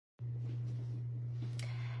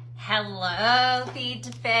Hello, Feed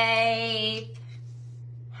to Faith.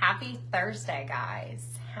 Happy Thursday, guys.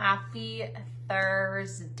 Happy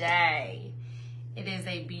Thursday. It is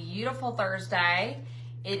a beautiful Thursday.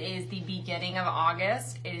 It is the beginning of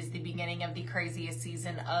August. It is the beginning of the craziest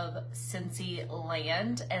season of Cincy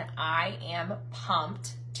Land, and I am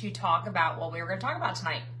pumped to talk about what we were going to talk about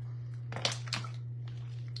tonight.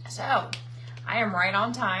 So, I am right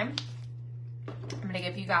on time. I'm going to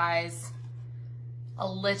give you guys a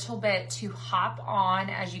little bit to hop on.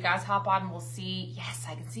 As you guys hop on, we'll see. Yes,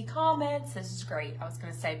 I can see comments. This is great. I was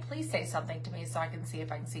going to say, please say something to me so I can see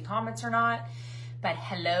if I can see comments or not. But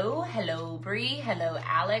hello Bree, hello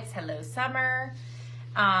Alex, hello Summer.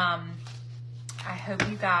 I hope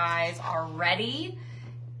you guys are ready.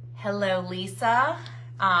 Hello Lisa.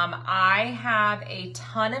 I have a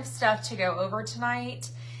ton of stuff to go over tonight,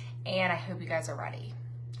 and I hope you guys are ready.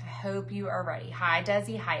 Hope you are ready. Hi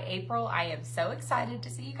Desi, hi April. I am so excited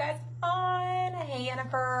to see you guys on. Hey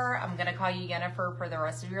Jennifer. I'm gonna call you Jennifer for the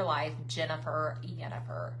rest of your life. Jennifer.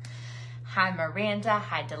 Hi Miranda,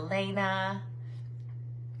 hi Delana.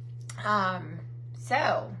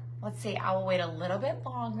 So let's see, I will wait a little bit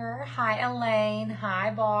longer. Hi Elaine,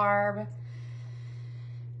 hi Barb.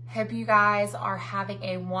 Hope you guys are having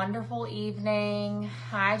a wonderful evening.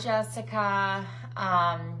 Hi Jessica.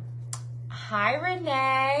 Hi,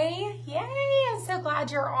 Renee. Yay, I'm so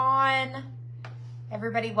glad you're on.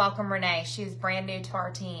 Everybody welcome Renee. She's brand new to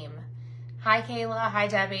our team. Hi, Kayla. Hi,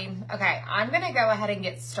 Debbie. Okay, I'm going to go ahead and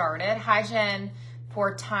get started. Hi, Jen.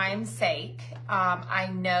 For time's sake, I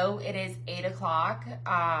know it is 8 o'clock,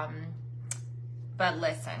 but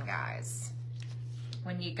listen, guys.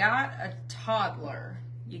 When you got a toddler,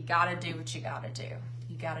 you got to do what you got to do.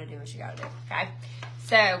 You got to do what you got to do, okay?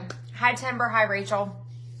 So, hi, Timber. Hi, Rachel.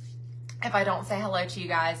 If I don't say hello to you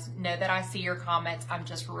guys, know that I see your comments. I'm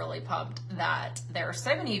just really pumped that there are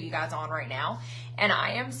so many of you guys on right now. And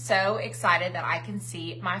I am so excited that I can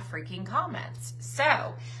see my freaking comments.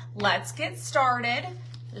 So let's get started.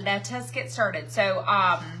 Let us get started. So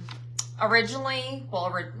not originally,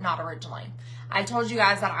 I told you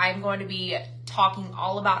guys that I'm going to be talking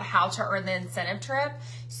all about how to earn the incentive trip.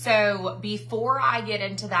 So before I get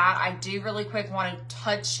into that, I do really quick want to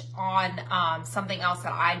touch on something else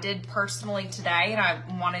that I did personally today, and I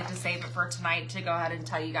wanted to save it for tonight to go ahead and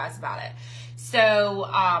tell you guys about it. So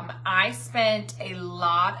I spent a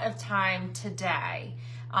lot of time today.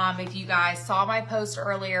 If you guys saw my post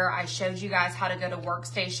earlier, I showed you guys how to go to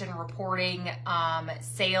Workstation Reporting,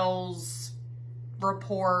 Sales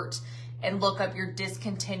Report, and look up your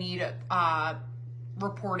discontinued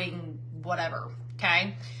reporting, whatever,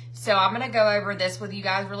 okay? So I'm going to go over this with you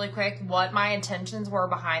guys really quick. What my intentions were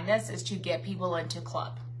behind this is to get people into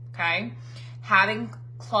club, okay? Having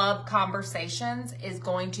club conversations is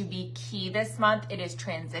going to be key this month. It is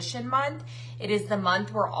transition month. It is the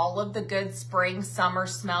month where all of the good spring, summer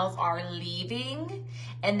smells are leaving,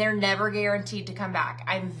 and they're never guaranteed to come back.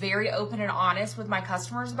 I'm very open and honest with my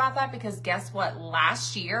customers about that, because guess what?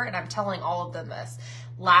 Last year, and I'm telling all of them this,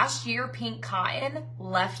 last year pink cotton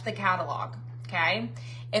left the catalog, okay?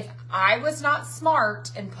 If I was not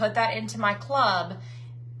smart and put that into my club,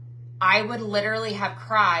 I would literally have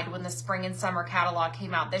cried when the spring and summer catalog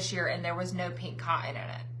came out this year and there was no pink cotton in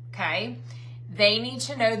it, okay? They need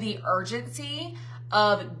to know the urgency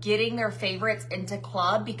of getting their favorites into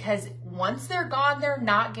club, because once they're gone, they're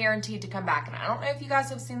not guaranteed to come back. And I don't know if you guys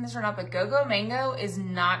have seen this or not, but Go-Go Mango is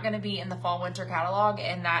not going to be in the fall winter catalog,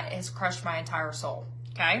 and that has crushed my entire soul,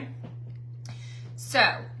 okay? So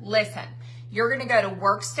listen, you're going to go to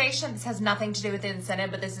Workstation. This has nothing to do with the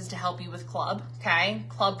incentive, but this is to help you with club, okay?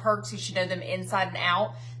 Club perks, you should know them inside and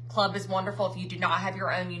out. Club is wonderful. If you do not have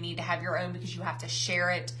your own, you need to have your own, because you have to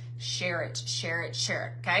share it,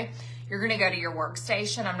 okay? You're going to go to your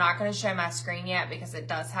Workstation. I'm not going to show my screen yet because it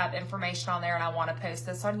does have information on there, and I want to post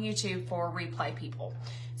this on YouTube for replay people.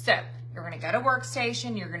 So you're going to go to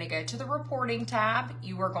Workstation. You're going to go to the Reporting tab.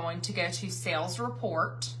 You are going to go to Sales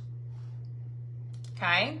Report,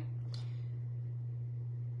 okay?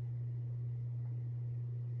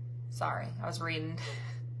 Sorry, I was reading.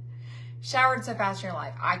 Showered so fast in your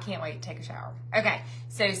life. I can't wait to take a shower. Okay,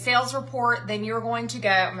 so Sales Report, then you're going to go,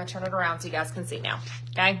 I'm going to turn it around so you guys can see now,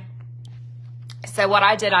 okay? So what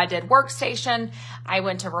I did Workstation, I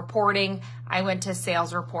went to Reporting, I went to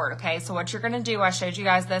Sales Report, okay? So what you're going to do, I showed you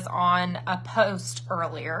guys this on a post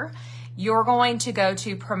earlier. You're going to go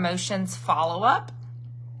to Promotions Follow-Up,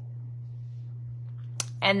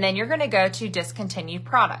 and then you're going to go to Discontinued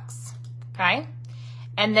Products, okay?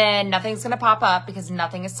 And then nothing's going to pop up because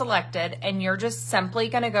nothing is selected. And you're just simply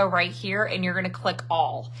going to go right here and you're going to click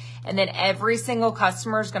all. And then every single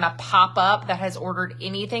customer is going to pop up that has ordered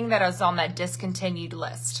anything that is on that discontinued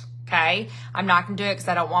list. Okay. I'm not going to do it because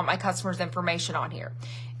I don't want my customers' information on here.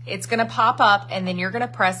 It's going to pop up and then you're going to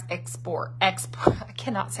press export. I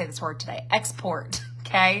cannot say this word today. Export.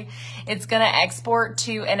 Okay. It's going to export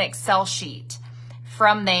to an Excel sheet.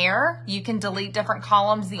 From there, you can delete different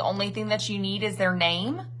columns. The only thing that you need is their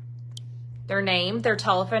name. Their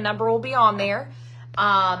telephone number will be on there.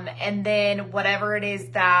 And then whatever it is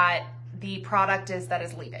that the product is that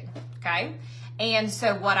is leaving, okay? And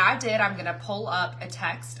so what I did, I'm gonna pull up a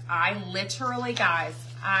text. I literally, guys,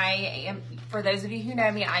 I am, for those of you who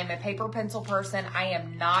know me, I am a paper pencil person. I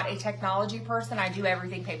am not a technology person. I do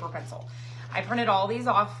everything paper pencil. I printed all these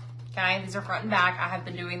off. Okay, these are front and back. I have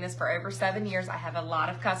been doing this for over 7 years. I have a lot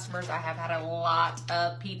of customers. I have had a lot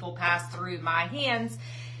of people pass through my hands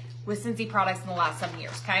with Scentsy products in the last 7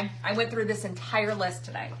 years, okay? I went through this entire list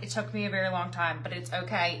today. It took me a very long time, but it's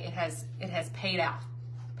okay. It has paid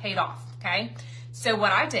off, okay? So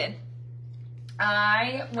what I did,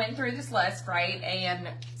 I went through this list, right? And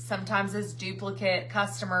sometimes it's duplicate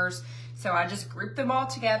customers. So I just grouped them all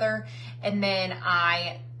together. And then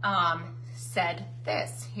I, said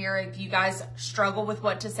this here. If you guys struggle with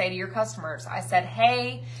what to say to your customers, I said,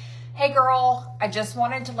 hey girl, I just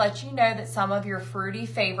wanted to let you know that some of your fruity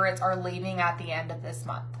favorites are leaving at the end of this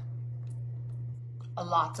month.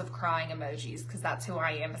 Lots of crying emojis because that's who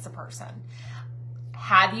I am as a person.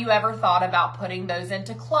 Have you ever thought about putting those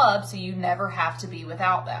into club so you never have to be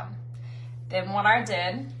without them? Then what I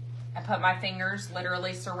did, I put my fingers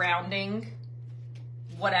literally surrounding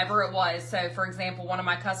whatever it was. So for example, one of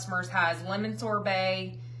my customers has lemon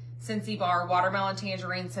sorbet Scentsy bar, watermelon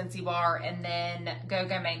tangerine Scentsy bar, and then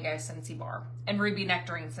go-go mango Scentsy bar, and ruby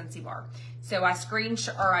nectarine Scentsy bar. So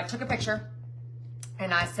I took a picture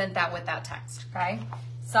and I sent that with that text, okay?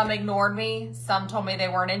 Some ignored me, some told me they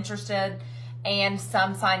weren't interested, and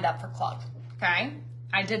some signed up for club, okay?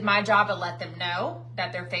 I did my job to let them know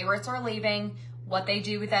that their favorites are leaving. What they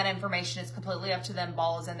do with that information is completely up to them.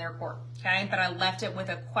 Ball is in their court, okay? But I left it with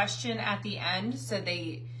a question at the end so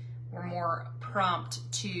they were more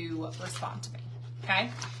prompt to respond to me,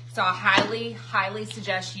 okay? So I highly, highly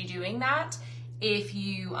suggest you doing that. If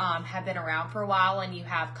you have been around for a while and you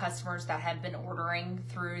have customers that have been ordering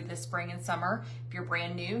through the spring and summer, if you're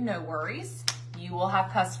brand new, no worries. You will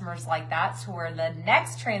have customers like that. So where the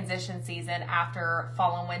next transition season after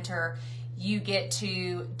fall and winter, you get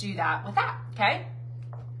to do that with that, okay?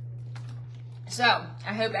 So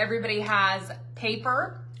I hope everybody has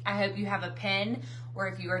paper. I hope you have a pen, or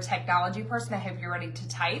if you're a technology person, I hope you're ready to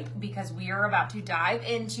type, because we are about to dive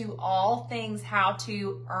into all things how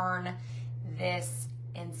to earn this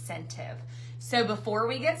incentive. So before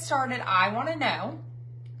we get started, I want to know,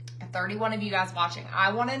 31 of you guys watching,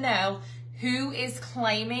 I want to know who is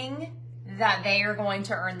claiming that they are going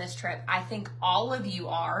to earn this trip. I think all of you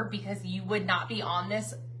are, because you would not be on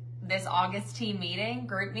this August team meeting,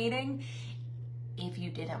 group meeting, if you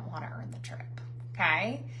didn't want to earn the trip,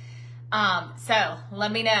 okay? So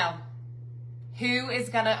let me know who is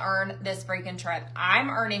going to earn this freaking trip. I'm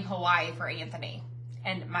earning Hawaii for Anthony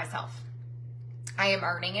and myself. I am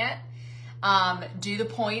earning it. Do the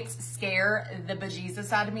points scare the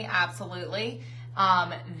bejesus out of me? Absolutely.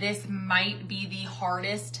 This might be the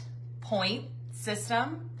hardest point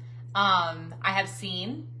system I have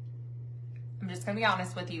seen. I'm just going to be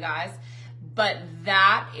honest with you guys, but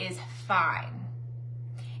that is fine.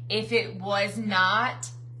 If it was not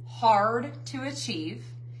hard to achieve,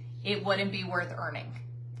 it wouldn't be worth earning,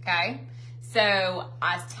 okay? So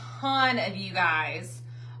a ton of you guys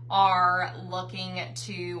are looking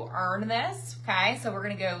to earn this, okay? So we're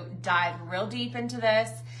gonna go dive real deep into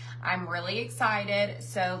this. I'm really excited,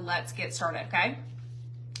 so let's get started, okay?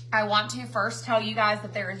 I want to first tell you guys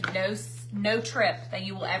that there is no trip that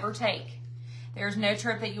you will ever take. There's no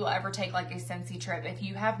trip that you will ever take like a Scentsy trip. If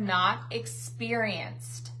you have not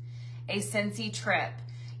experienced a Scentsy trip,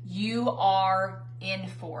 you are in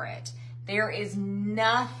for it. There is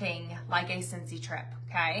nothing like a Scentsy trip,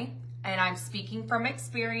 okay? And I'm speaking from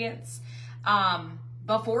experience.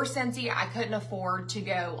 Before Scentsy, I couldn't afford to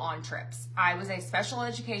go on trips. I was a special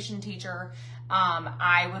education teacher.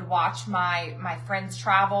 I would watch my friends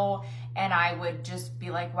travel, and I would just be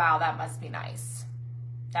like, wow, that must be nice.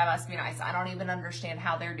 That must be nice. I don't even understand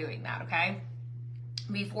how they're doing that, okay?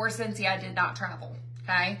 Before Scentsy, I did not travel,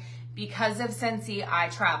 okay? Because of Scentsy, I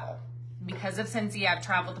travel. Because of Scentsy, I've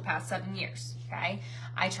traveled the past 7 years, okay?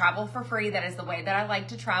 I travel for free. That is the way that I like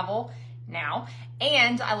to travel now.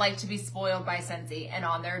 And I like to be spoiled by Scentsy and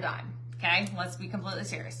on their dime, Okay, let's be completely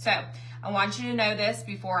serious. So I want you to know this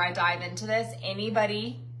before I dive into this.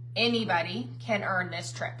 Anybody can earn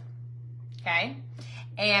this trip. Okay,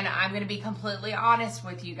 and I'm going to be completely honest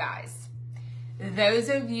with you guys. Those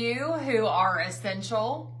of you who are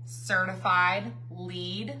essential, certified,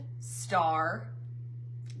 lead, star,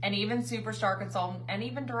 and even superstar consultant, and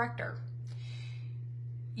even director,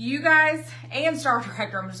 you guys, and star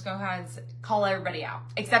director, I'm just going to kind of call everybody out,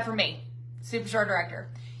 except for me, superstar director.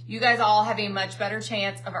 You guys all have a much better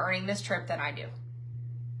chance of earning this trip than I do.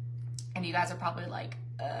 And you guys are probably like,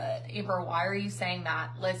 Amber, why are you saying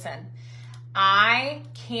that? Listen, I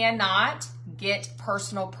cannot get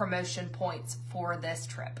personal promotion points for this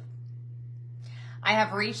trip. I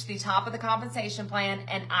have reached the top of the compensation plan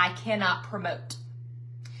and I cannot promote.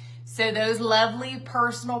 So those lovely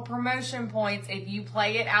personal promotion points, if you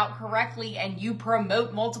play it out correctly and you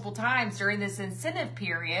promote multiple times during this incentive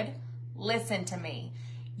period, listen to me.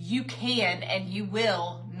 You can and you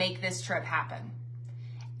will make this trip happen.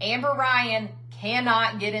 Amber Ryan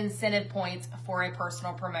cannot get incentive points for a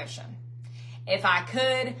personal promotion. If I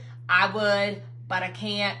could, I would, but I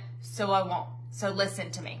can't, so I won't. So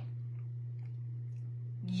listen to me.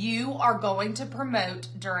 You are going to promote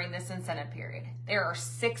during this incentive period. There are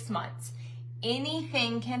 6 months.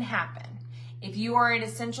 Anything can happen. If you are an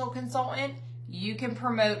essential consultant, you can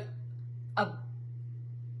promote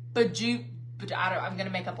I'm going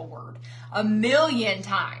to make up a word, 1,000,000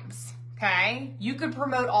 times, okay? You could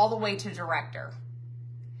promote all the way to director.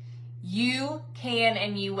 You can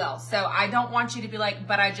and you will. So I don't want you to be like,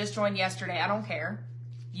 but I just joined yesterday. I don't care.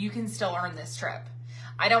 You can still earn this trip.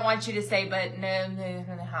 I don't want you to say, but no,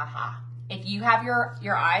 haha. If you have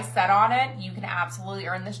your eyes set on it, you can absolutely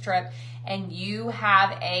earn this trip and you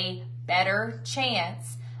have a better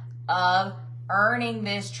chance of earning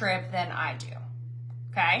this trip than I do,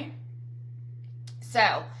 okay?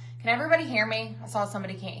 So, can everybody hear me? I saw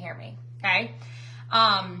somebody can't hear me, okay?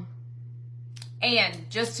 And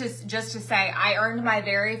just to say, I earned my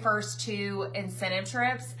very first 2 incentive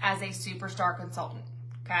trips as a superstar consultant,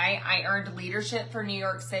 okay? I earned leadership for New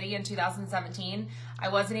York City in 2017. I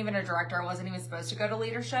wasn't even a director. I wasn't even supposed to go to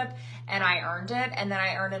leadership, and I earned it. And then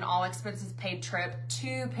I earned an all expenses paid trip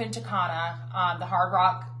to Punta Cana, the Hard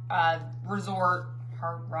Rock Resort,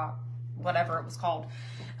 Hard Rock, whatever it was called,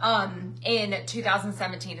 in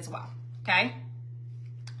 2017 as well, okay?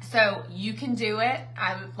 So you can do it.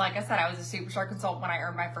 Like I said, I was a superstar consultant when I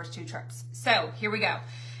earned my first 2 trips. So here we go.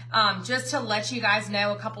 Just to let you guys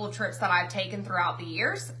know a couple of trips that I've taken throughout the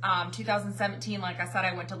years. 2017, like I said,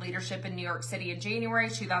 I went to leadership in New York City in January.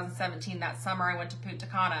 2017, that summer, I went to Punta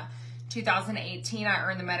Cana. 2018, I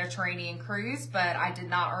earned the Mediterranean cruise, but I did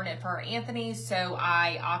not earn it for Anthony, so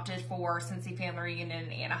I opted for Cincy Family Reunion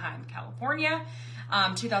in Anaheim, California.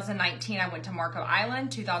 2019, I went to Marco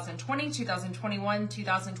Island. 2020, 2021,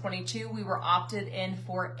 2022, we were opted in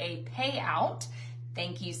for a payout.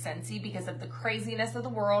 Thank you, Cincy, because of the craziness of the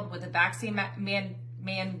world with the vaccine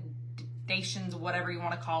mandations, whatever you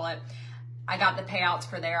want to call it. I got the payouts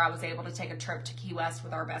for there. I was able to take a trip to Key West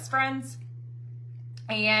with our best friends.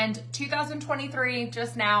 And 2023,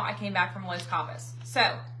 just now, I came back from Los Cabos.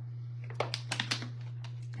 So,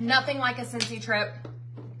 nothing like a Cincy trip.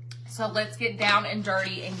 So let's get down and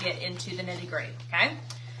dirty and get into the nitty gritty, okay?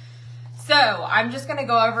 So I'm just gonna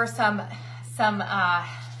go over some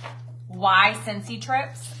why Cincy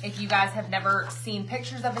trips. If you guys have never seen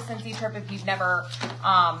pictures of a Cincy trip, if you've never,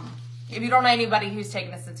 if you don't know anybody who's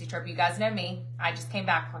taken a Cincy trip, you guys know me. I just came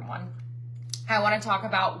back from one. I want to talk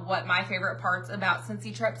about what my favorite parts about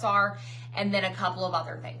Cincy trips are, and then a couple of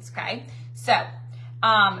other things, okay? So,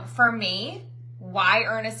 for me, why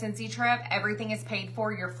earn a Cincy trip? Everything is paid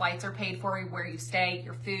for. Your flights are paid for, where you stay,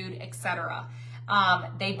 your food, etc.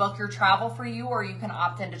 They book your travel for you, or you can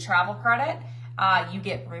opt into travel credit. You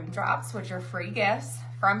get room drops, which are free gifts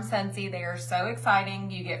from Cincy. They are so exciting.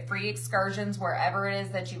 You get free excursions wherever it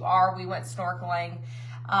is that you are. We went snorkeling.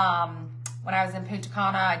 When I was in Punta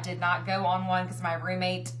Cana, I did not go on one because my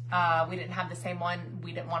roommate, we didn't have the same one.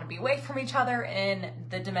 We didn't want to be away from each other in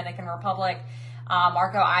the Dominican Republic.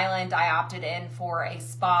 Marco Island, I opted in for a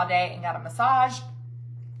spa day and got a massage.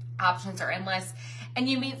 Options are endless. And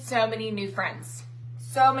you meet so many new friends.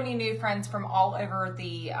 So many new friends from all over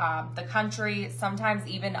the country, sometimes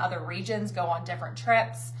even other regions, go on different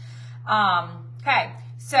trips. Okay.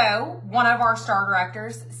 So one of our star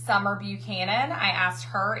directors, Summer Buchanan, I asked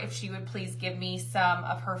her if she would please give me some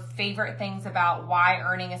of her favorite things about why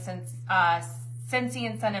earning a Cincy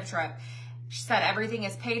incentive trip. She said everything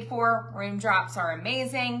is paid for. Room drops are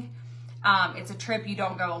amazing. It's a trip you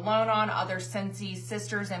don't go alone on. Other Cincy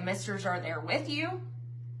sisters and misters are there with you.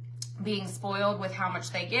 being spoiled with how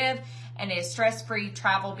much they give, and is stress-free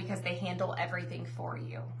travel because they handle everything for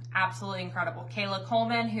you. Absolutely incredible. Kayla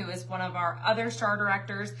Coleman, who is one of our other star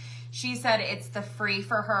directors, she said it's the free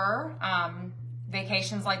for her.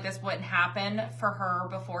 Vacations like this wouldn't happen for her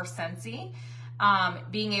before Scentsy.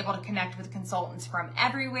 Being able to connect with consultants from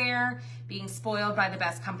everywhere, being spoiled by the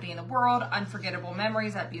best company in the world, unforgettable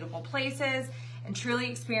memories at beautiful places, and truly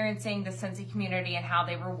experiencing the Scentsy community and how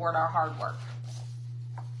they reward our hard work.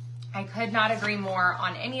 I could not agree more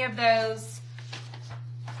on any of those.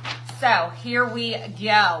 So here we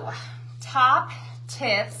go. Top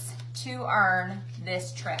tips to earn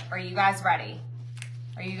this trip. Are you guys ready?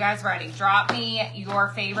 Are you guys ready? Drop me your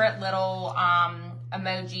favorite little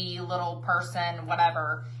emoji, little person,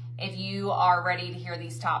 whatever, if you are ready to hear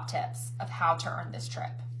these top tips of how to earn this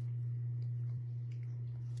trip.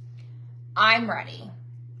 I'm ready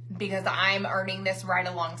because I'm earning this right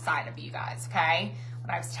alongside of you guys, okay? When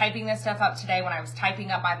I was typing this stuff up today, when I was typing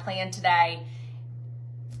up my plan today,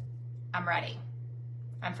 I'm ready.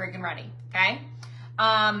 I'm freaking ready, okay?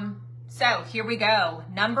 So here we go.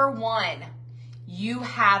 Number one, you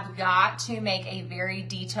have got to make a very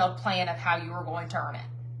detailed plan of how you are going to earn it.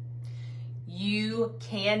 You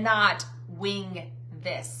cannot wing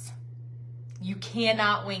this. You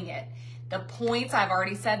cannot wing it. The points, I've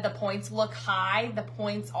already said, the points look high. The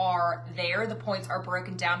points are there. The points are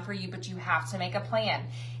broken down for you, but you have to make a plan.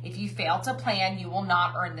 If you fail to plan, you will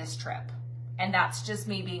not earn this trip. And that's just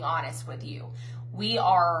me being honest with you. We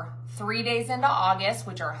are 3 days into August,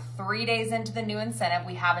 which are 3 days into the new incentive.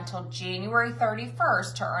 We have until January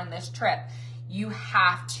 31st to earn this trip. You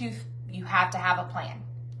have to have a plan,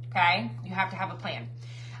 okay? You have to have a plan.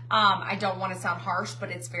 I don't want to sound harsh,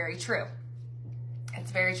 but it's very true.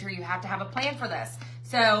 It's very true. You have to have a plan for this.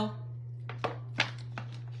 So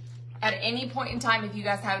at any point in time, if you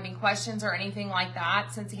guys have any questions or anything like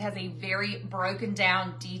that, since he has a very broken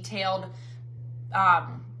down, detailed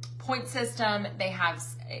point system, they have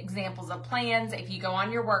examples of plans. If you go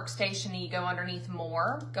on your workstation and you go underneath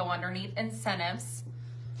more, go underneath incentives.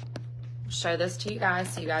 I'll show this to you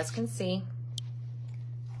guys so you guys can see.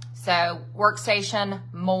 So workstation,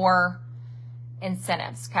 more,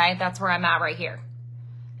 incentives, okay? That's where I'm at right here.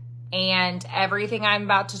 And everything I'm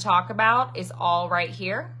about to talk about is all right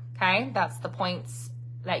here, okay? That's the points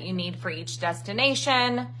that you need for each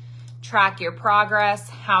destination. Track your progress,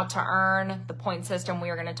 how to earn, the point system. We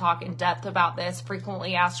are going to talk in depth about this,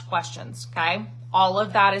 frequently asked questions, okay? All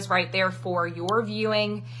of that is right there for your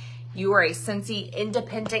viewing. You are a Scentsy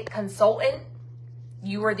independent consultant.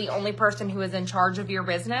 You are the only person who is in charge of your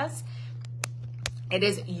business. It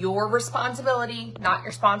is your responsibility, not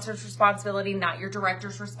your sponsor's responsibility, not your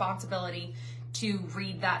director's responsibility to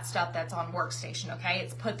read that stuff that's on workstation, okay?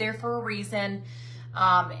 It's put there for a reason,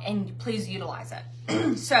 and please utilize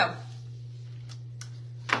it. So,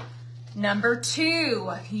 number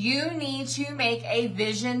two, you need to make a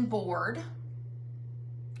vision board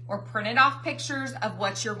or printed off pictures of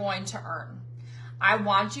what you're going to earn. I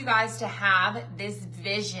want you guys to have this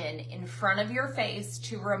vision in front of your face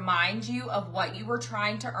to remind you of what you were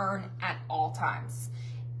trying to earn at all times.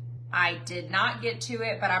 I did not get to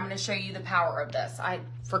it, but I'm going to show you the power of this. I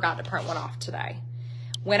forgot to print one off today.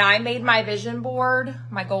 When I made my vision board,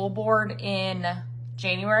 my goal board in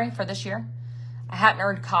January for this year, I hadn't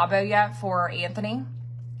earned Cabo yet for Anthony.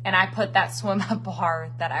 And I put that swim up bar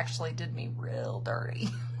that actually did me real dirty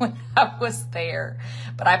when I was there.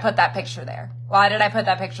 But I put that picture there. Why did I put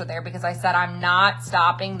that picture there? Because I said I'm not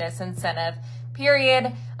stopping this incentive,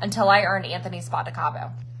 period, until I earn Anthony's spot to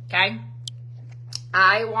Cabo. Okay?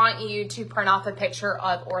 I want you to print off a picture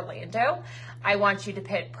of Orlando. I want you to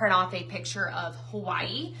print off a picture of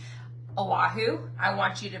Hawaii, Oahu. I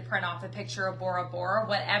want you to print off a picture of Bora Bora.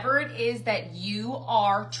 Whatever it is that you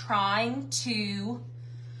are trying to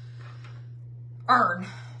earn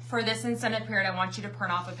for this incentive period, I want you to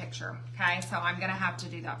print off a picture, okay? So I'm gonna have to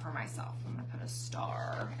do that for myself. I'm gonna put a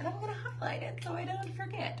star and I'm gonna highlight it so I don't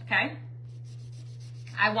forget, okay?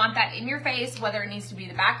 I want that in your face, whether it needs to be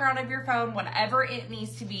the background of your phone, whatever it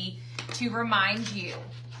needs to be, to remind you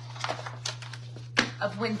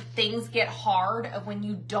of when things get hard, of when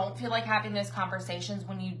you don't feel like having those conversations,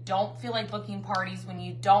 when you don't feel like booking parties, when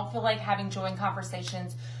you don't feel like having joy in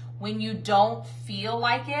conversations, when you don't feel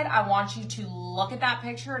like it. I want you to look at that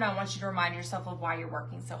picture and I want you to remind yourself of why you're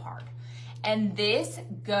working so hard. And this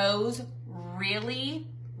goes really,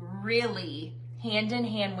 really hand in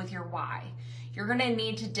hand with your why. You're going to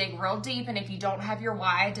need to dig real deep. And if you don't have your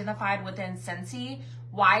why identified within Scentsy,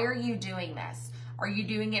 why are you doing this? Are you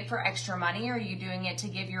doing it for extra money? Are you doing it to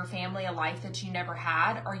give your family a life that you never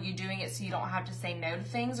had? Are you doing it so you don't have to say no to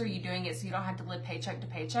things? Are you doing it so you don't have to live paycheck to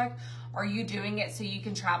paycheck? Are you doing it so you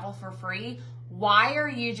can travel for free? Why are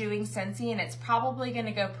you doing Scentsy? And it's probably going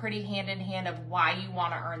to go pretty hand in hand of why you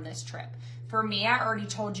want to earn this trip. For me, I already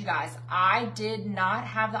told you guys, I did not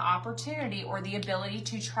have the opportunity or the ability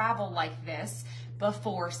to travel like this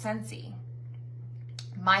before Scentsy.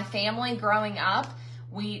 My family growing up,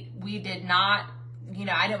 we did not, you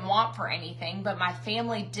know, I didn't want for anything, but my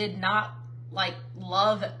family did not like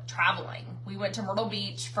love traveling. We went to Myrtle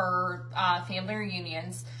Beach for family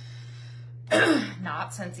reunions,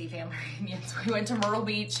 not Scentsy family reunions. We went to Myrtle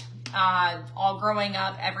Beach all growing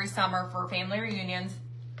up every summer for family reunions.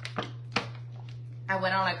 I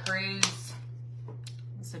went on a cruise.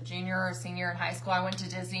 It's a junior or senior in high school. I went to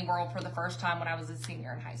Disney World for the first time when I was a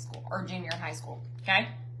senior in high school or junior in high school. Okay.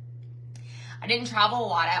 I didn't travel a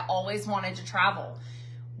lot. I always wanted to travel.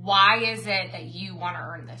 Why is it that you want to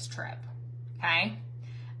earn this trip? Okay.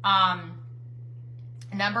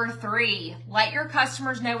 Number 3, let your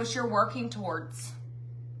customers know what you're working towards.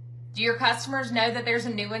 Do your customers know that there's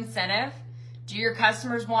a new incentive? Do your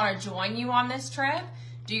customers want to join you on this trip?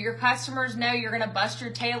 Do your customers know you're going to bust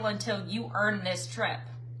your tail until you earn this trip?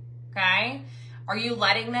 Okay. Are you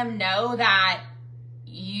letting them know that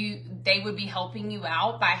they would be helping you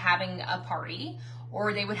out by having a party,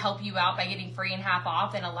 or they would help you out by getting free and half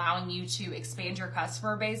off and allowing you to expand your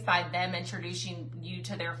customer base by them introducing you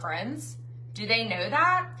to their friends? Do they know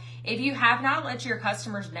that? If you have not let your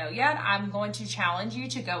customers know yet, I'm going to challenge you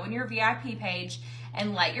to go in your VIP page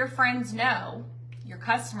and let your friends know, your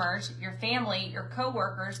customers, your family, your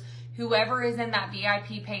coworkers, whoever is in that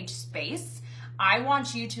VIP page space. I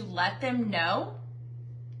want you to let them know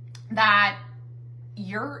that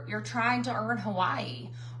you're trying to earn Hawaii,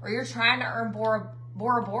 or you're trying to earn Bora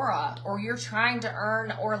Bora, or you're trying to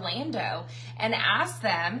earn Orlando, and ask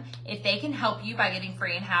them if they can help you by getting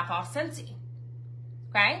free and half off Scentsy.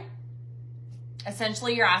 Okay?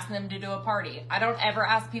 Essentially, you're asking them to do a party. I don't ever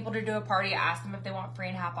ask people to do a party. I ask them if they want free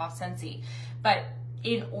and half off Scentsy. But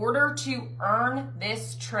in order to earn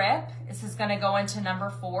this trip, this is going to go into number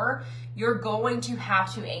 4, you're going to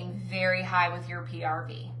have to aim very high with your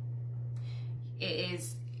PRV.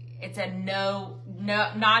 It's a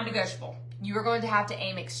non-negotiable. You are going to have to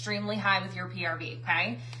aim extremely high with your PRV,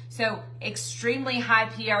 okay? So extremely high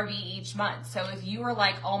PRV each month. So if you were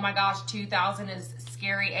like, oh my gosh, 2,000 is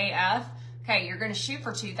scary AF, okay, you're going to shoot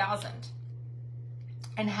for 2,000.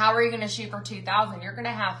 And how are you going to shoot for 2,000? You're going to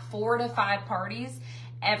have 4 to 5 parties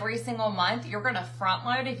every single month. You're going to front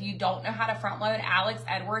load. If you don't know how to front load, Alex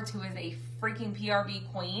Edwards, who is a freaking PRV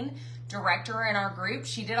queen, director in our group,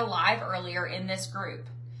 she did a live earlier in this group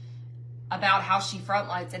about how she front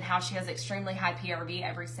loads and how she has extremely high PRV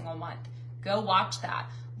every single month. Go watch that.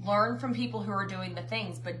 Learn from people who are doing the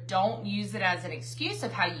things, but don't use it as an excuse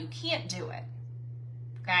of how you can't do it.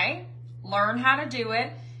 Okay? Learn how to do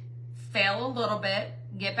it, fail a little bit,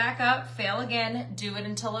 get back up, fail again, do it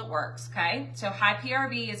until it works, okay? So high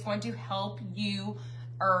PRV is going to help you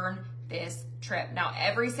earn this trip. Now,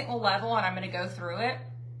 every single level, and I'm going to go through it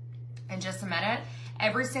in just a minute,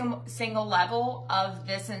 every single level of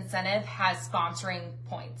this incentive has sponsoring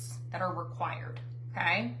points that are required,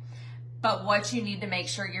 okay? But what you need to make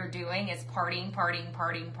sure you're doing is partying, partying,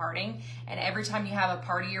 partying, partying. And every time you have a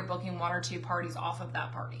party, you're booking 1 or 2 parties off of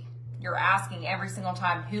that party. You're asking every single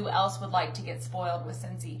time, who else would like to get spoiled with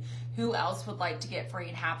Scentsy? Who else would like to get free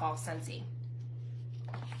and half off Scentsy?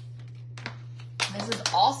 This is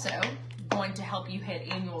also going to help you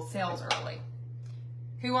hit annual sales early.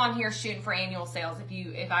 Who on here is shooting for annual sales?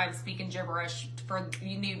 If I'm speaking gibberish for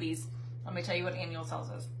you newbies, let me tell you what annual sales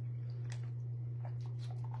is.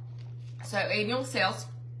 So annual sales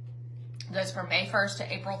goes from May 1st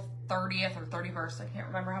to April 30th or 31st. I can't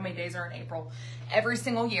remember how many days are in April. Every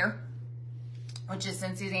single year, which is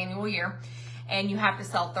Scentsy's annual year. And you have to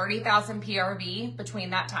sell 30,000 PRV between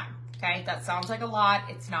that time. Okay, that sounds like a lot.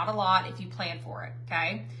 It's not a lot if you plan for it.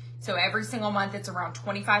 Okay, so every single month it's around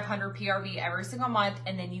 2,500 PRV every single month,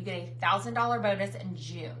 and then you get a $1,000 bonus in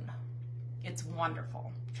June. It's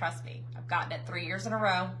wonderful. Trust me, I've gotten it 3 years in a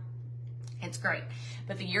row. It's great.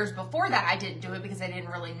 But the years before that, I didn't do it because I didn't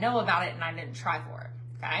really know about it and I didn't try for it.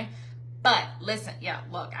 Okay, but listen, yeah,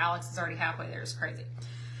 look, Alex is already halfway there. It's crazy.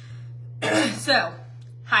 So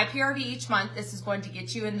high PRV each month. This is going to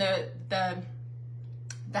get you in the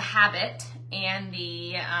habit and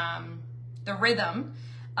the rhythm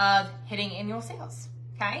of hitting annual sales.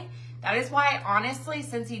 Okay, that is why, honestly,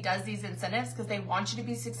 Scentsy does these incentives, because they want you to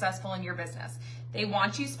be successful in your business. They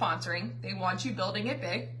want you sponsoring. They want you building it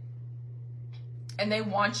big. And they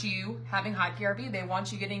want you having high PRV. They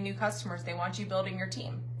want you getting new customers. They want you building your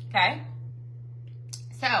team. Okay?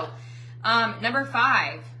 So, number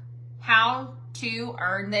 5, how to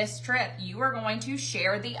earn this trip. You are going to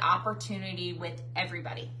share the opportunity with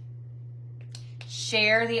everybody.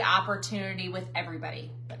 Share the opportunity with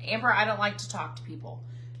everybody. But Amber, I don't like to talk to people.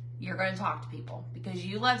 You're going to talk to people because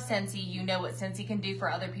you love Scentsy. You know what Scentsy can do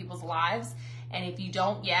for other people's lives. And if you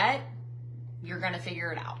don't yet, you're going to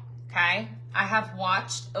figure it out. Okay? I have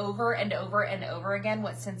watched over and over and over again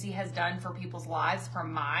what Scentsy has done for people's lives, for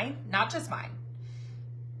mine, not just mine.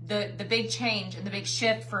 The big change and the big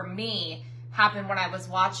shift for me happened when I was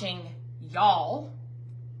watching y'all,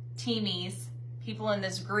 teamies, people in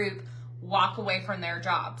this group, walk away from their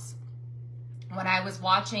jobs. When I was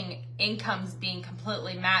watching incomes being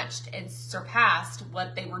completely matched and surpassed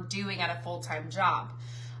what they were doing at a full-time job.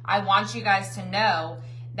 I want you guys to know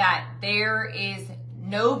that there is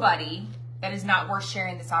nobody that is not worth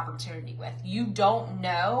sharing this opportunity with. You don't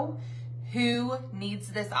know who needs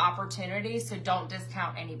this opportunity, so don't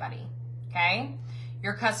discount anybody, okay?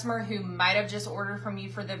 Your customer who might have just ordered from you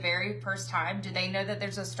for the very first time, do they know that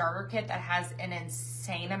there's a starter kit that has an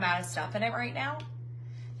insane amount of stuff in it right now?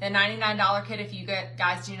 The $99 kit, if you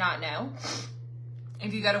guys do not know,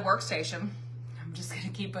 if you go to Workstation, I'm just gonna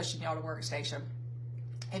keep pushing y'all to Workstation.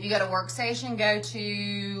 If you go to Workstation, go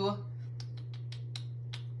to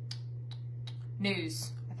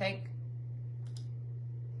News, I think.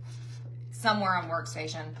 Somewhere on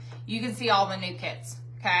Workstation. You can see all the new kits,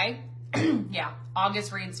 okay? Yeah,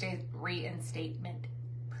 August reinstatement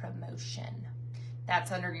promotion.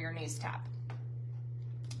 That's under your news tab.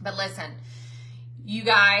 But listen, you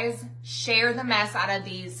guys share the mess out of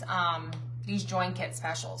these join kit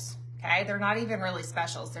specials, okay? They're not even really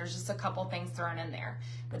specials. There's just a couple things thrown in there.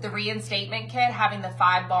 But the reinstatement kit, having the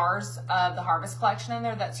 5 bars of the Harvest Collection in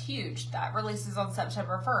there, that's huge. That releases on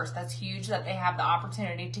September 1st. That's huge that they have the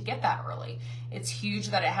opportunity to get that early. It's huge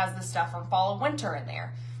that it has the stuff from fall and winter in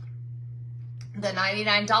there. The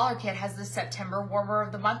 $99 kit has the September Warmer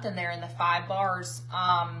of the Month in there and the 5 bars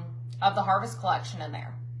of the Harvest Collection in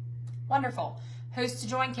there. Wonderful. Host to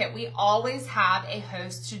Join kit. We always have a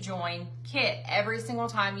Host to Join kit every single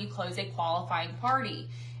time you close a qualifying party.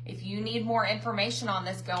 If you need more information on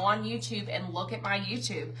this, go on YouTube and look at my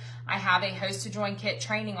YouTube. I have a Host to Join kit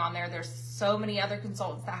training on there. There's so many other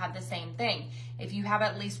consultants that have the same thing. If you have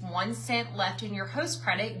at least 1 cent left in your host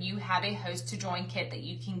credit, you have a Host to Join kit that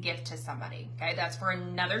you can gift to somebody. Okay, that's for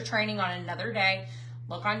another training on another day.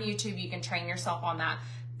 Look on YouTube. You can train yourself on that.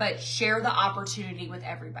 But share the opportunity with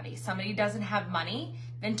everybody. Somebody doesn't have money,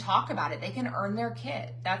 then talk about it. They can earn their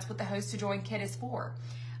kit. That's what the Host to Join kit is for.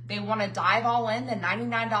 They want to dive all in. The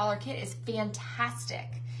 $99 kit is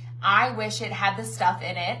fantastic. I wish it had the stuff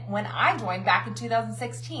in it when I joined back in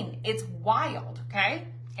 2016. It's wild, okay?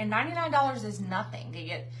 And $99 is nothing. They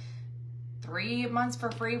get 3 months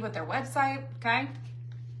for free with their website, okay?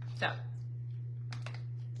 So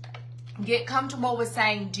get comfortable with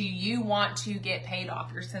saying, do you want to get paid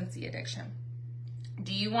off your Scentsy addiction?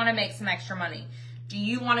 Do you want to make some extra money? Do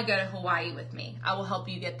you want to go to Hawaii with me? I will help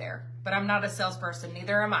you get there. But I'm not a salesperson,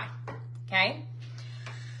 neither am I, okay?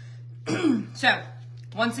 So,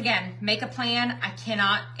 once again, make a plan. I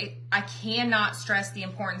cannot stress the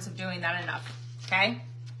importance of doing that enough, okay?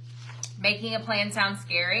 Making a plan sounds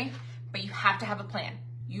scary, but you have to have a plan.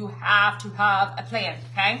 You have to have a plan,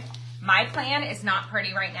 okay? My plan is not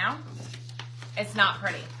pretty right now. It's not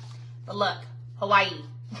pretty. But look, Hawaii.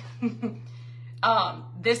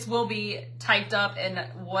 This will be typed up in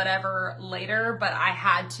whatever later, but I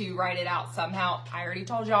had to write it out somehow. I already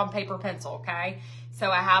told you on paper pencil, okay?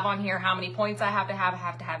 So I have on here how many points I have to have. I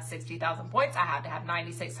have to have 60,000 points. I have to have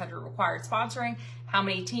 9,600 required sponsoring. How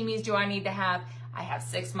many teamies do I need to have? I have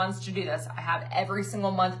 6 months to do this. I have every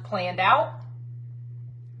single month planned out.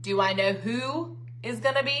 Do I know who is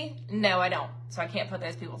going to be? No, I don't. So I can't put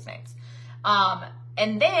those people's names.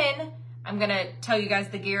 And then I'm going to tell you guys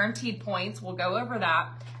the guaranteed points. We'll go over that.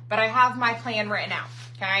 But I have my plan written out,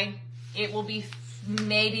 okay? It will be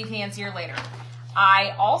maybe fancier later.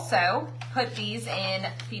 I also put these in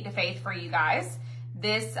Feet to Faith for you guys.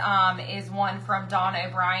 This is one from Dawn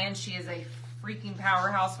O'Brien. She is a freaking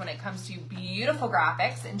powerhouse when it comes to beautiful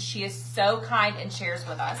graphics, and she is so kind and shares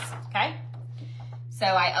with us, okay? So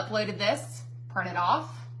I uploaded this, print it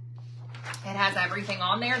off. It has everything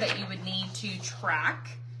on there that you would need to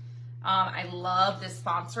track. I love this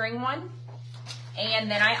sponsoring one.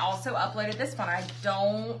 And then I also uploaded this one. I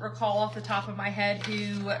don't recall off the top of my head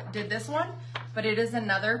who did this one, but it is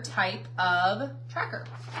another type of tracker,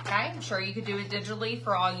 okay? I'm sure you could do it digitally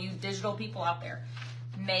for all you digital people out there.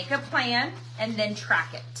 Make a plan and then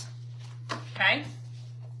track it, okay?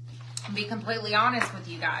 I'll be completely honest with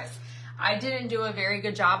you guys. I didn't do a very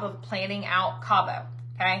good job of planning out Cabo,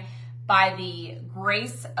 okay? By the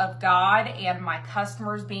grace of God and my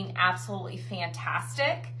customers being absolutely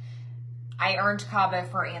fantastic, I earned Cabo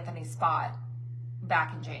for Anthony's spot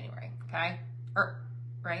back in January, okay?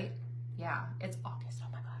 Right? Yeah, it's August,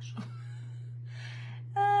 oh my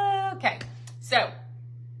gosh. Okay, so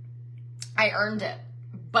I earned it,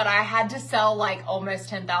 but I had to sell like almost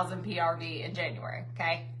 10,000 PRV in January,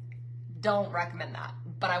 okay? Don't recommend that.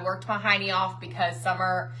 But I worked my hiney off because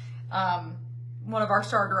Summer, one of our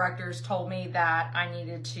star directors, told me that I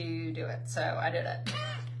needed to do it. So I did it.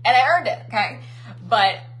 And I earned it, okay?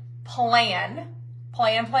 But plan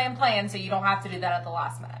so you don't have to do that at the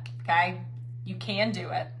last minute, okay? You can do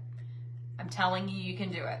it. I'm telling you, you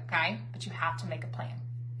can do it, okay? But you have to make a plan.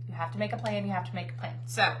 You have to make a plan. You have to make a plan.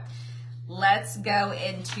 So let's go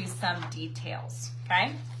into some details,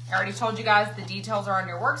 okay? I already told you guys the details are on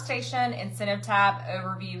your workstation, incentive tab,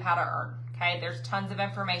 overview, how to earn, okay? There's tons of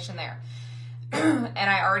information there. And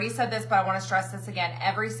I already said this, but I want to stress this again.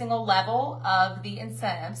 Every single level of the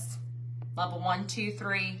incentives, level 1, 2,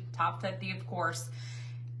 3, top 50, of course,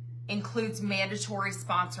 includes mandatory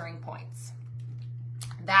sponsoring points.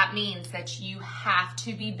 That means that you have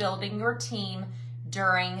to be building your team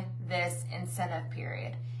during this incentive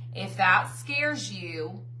period. If that scares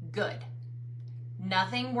you, good.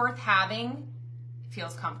 Nothing worth having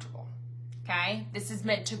feels comfortable, okay? This is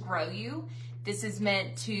meant to grow you. This is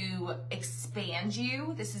meant to expand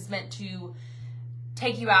you. This is meant to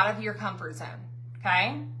take you out of your comfort zone,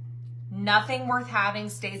 okay? Nothing worth having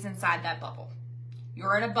stays inside that bubble.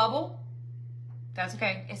 You're in a bubble, that's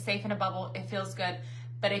okay. It's safe in a bubble. It feels good.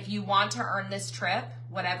 But if you want to earn this trip,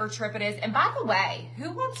 whatever trip it is, and by the way,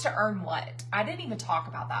 who wants to earn what? I didn't even talk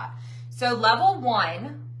about that. So level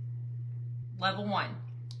one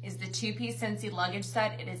is the 2-piece Scentsy luggage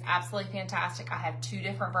set. It is absolutely fantastic. I have 2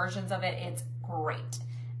 different versions of it. It's great.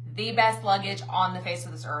 The best luggage on the face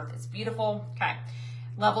of this earth. It's beautiful. Okay.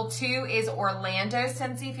 Level 2 is Orlando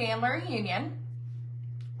Scentsy Family Reunion,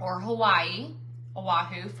 or Hawaii,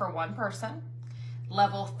 Oahu for 1 person.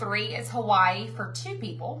 Level 3 is Hawaii for 2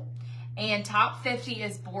 people. And top 50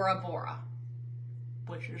 is Bora Bora,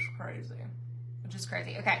 which is crazy.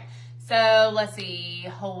 Okay, so let's see.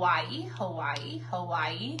 Hawaii.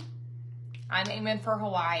 I'm aiming for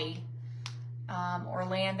Hawaii.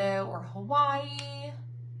 Orlando or Hawaii.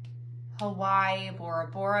 Bora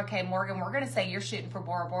Bora. Okay, Morgan, we're going to say you're shooting for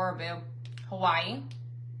Bora Bora, boo. Hawaii.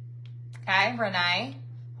 Okay, Renee.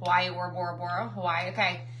 Hawaii or Bora Bora. Hawaii.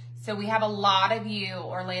 Okay, so we have a lot of you,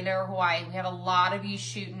 Orlando or Hawaii. We have a lot of you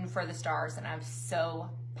shooting for the stars, and I'm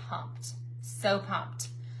so pumped. So pumped.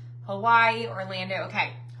 Hawaii, Orlando.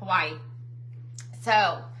 Okay, Hawaii.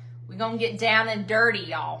 So we're going to get down and dirty,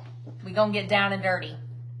 y'all. We're going to get down and dirty.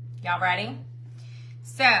 Y'all ready?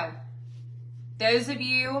 So those of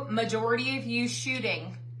you, majority of you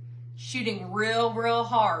shooting real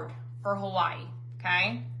hard for Hawaii,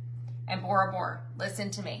 okay? And Bora Bora, listen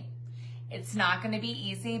to me. It's not going to be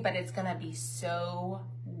easy, but it's going to be so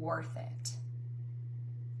worth it,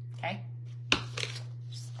 okay?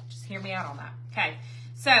 Just hear me out on that, okay?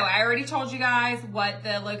 So I already told you guys what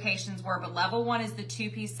the locations were, but level 1 is the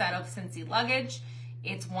 2-piece set of Scentsy luggage.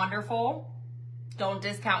 It's wonderful. Don't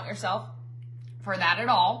discount yourself for that at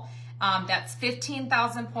all. That's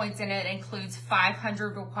 15,000 points, and it includes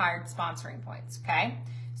 500 required sponsoring points, okay?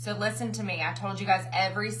 So listen to me. I told you guys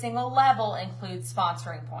every single level includes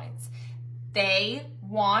sponsoring points. They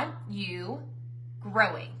want you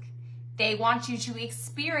growing. They want you to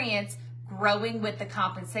experience growing with the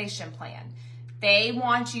compensation plan. They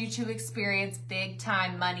want you to experience big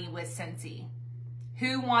time money with Scentsy.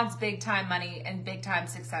 Who wants big time money and big time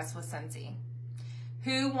success with Scentsy?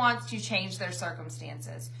 Who wants to change their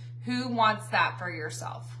circumstances? Who wants that for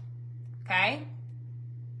yourself? Okay?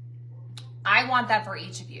 I want that for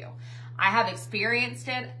each of you. I have experienced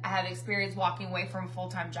it. I have experienced walking away from a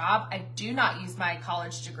full-time job. I do not use my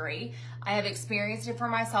college degree. I have experienced it for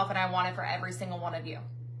myself, and I want it for every single one of you.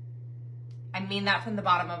 I mean that from the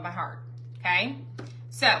bottom of my heart. Okay?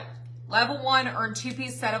 So, level 1, earn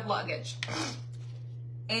 2-piece set of luggage.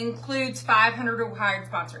 Includes 500 required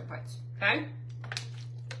sponsoring points. Okay?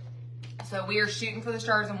 So we are shooting for the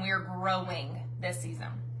stars, and we are growing this season.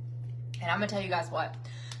 And I'm going to tell you guys what.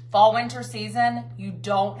 Fall, winter season, you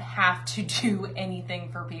don't have to do anything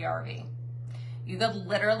for PRV. You could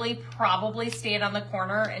literally probably stand on the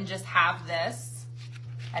corner and just have this.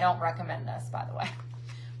 I don't recommend this, by the way.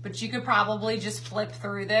 But you could probably just flip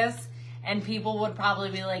through this and people would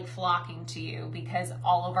probably be like flocking to you because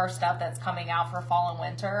all of our stuff that's coming out for fall and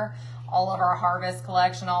winter, all of our harvest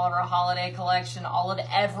collection, all of our holiday collection, all of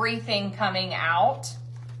everything coming out,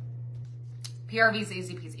 PRV is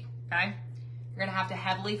easy peasy, okay? You're gonna have to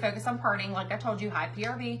heavily focus on partying, like I told you, high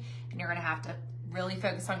PRV, and you're gonna have to really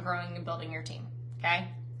focus on growing and building your team, okay?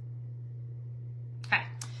 Okay,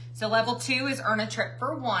 so level 2 is earn a trip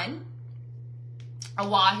for 1.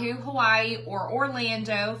 Oahu, Hawaii, or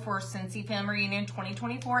Orlando for Cincy Family Reunion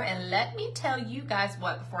 2024. And let me tell you guys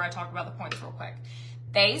what, before I talk about the points real quick.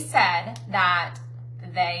 They said that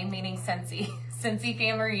they, meaning Cincy, Cincy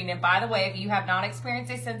Family Reunion. By the way, if you have not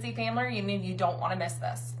experienced a Cincy Family Reunion, you don't want to miss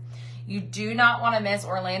this. You do not want to miss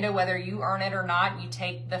Orlando, whether you earn it or not. You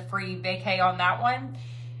take the free vacay on that one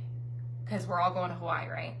because we're all going to Hawaii,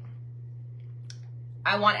 right?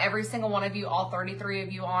 I want every single one of you, all 33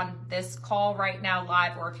 of you on this call right now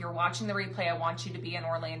live, or if you're watching the replay, I want you to be in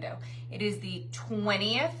Orlando. It is the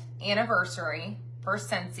 20th anniversary for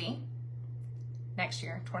Cincy next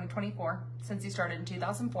year, 2024. Cincy started in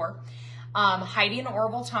 2004. Heidi and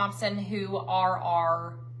Orville Thompson, who are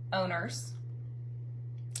our owners,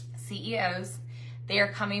 CEOs, they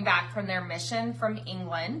are coming back from their mission from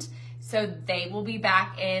England. So they will be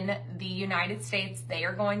back in the United States. They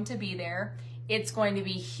are going to be there. It's going to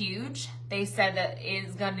be huge. They said that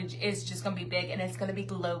it's just going to be big, and it's going to be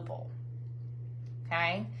global.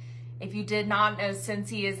 Okay? If you did not know,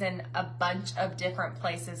 Cincy is in a bunch of different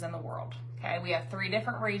places in the world. Okay? We have 3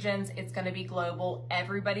 different regions. It's going to be global.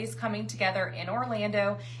 Everybody's coming together in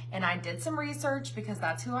Orlando, and I did some research because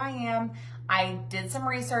that's who I am. I did some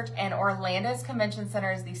research, and Orlando's Convention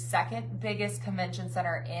Center is the 2nd biggest convention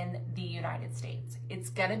center in the United States. It's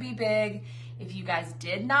going to be big. If you guys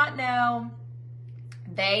did not know,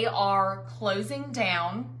 they are closing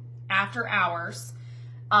down after hours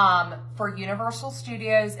for Universal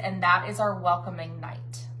Studios, and that is our welcoming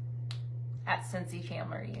night at Cincy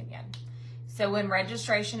Family Reunion. So when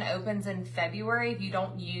registration opens in February, if you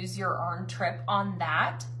don't use your earned trip on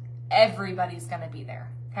that, everybody's going to be there,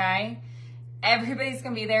 okay? Everybody's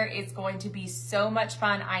going to be there. It's going to be so much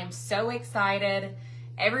fun. I am so excited.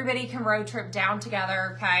 Everybody can road trip down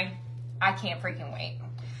together, okay? I can't freaking wait.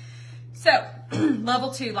 So,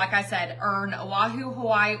 level 2, like I said, earn Oahu,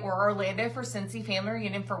 Hawaii, or Orlando for Cincy Family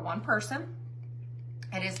Reunion for 1 person.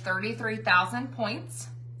 It is 33,000 points,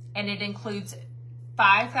 and it includes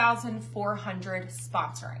 5,400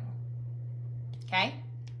 sponsoring. Okay?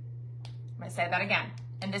 I'm going to say that again.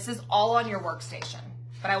 And this is all on your workstation.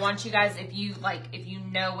 But I want you guys, if you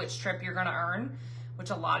know which trip you're going to earn,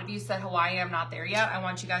 which a lot of you said Hawaii, I'm not there yet. I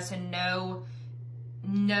want you guys to know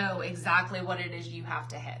exactly what it is you have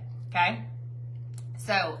to hit. Okay,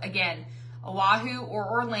 so again, Oahu or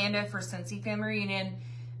Orlando for Cincy Family Reunion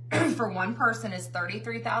for 1 person is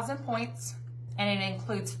 33,000 points, and it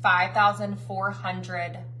includes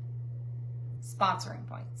 5,400 sponsoring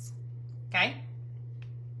points. Okay,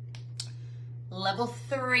 level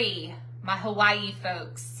 3, my Hawaii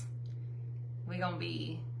folks, we gonna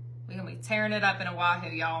be tearing it up in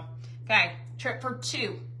Oahu, y'all. Okay, trip for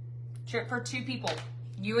 2 people,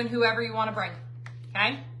 you and whoever you want to bring.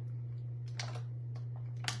 Okay.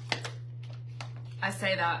 I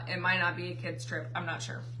say that, it might not be a kid's trip. I'm not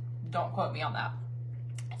sure. Don't quote me on that.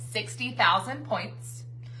 60,000 points.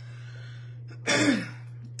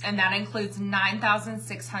 And that includes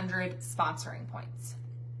 9,600 sponsoring points.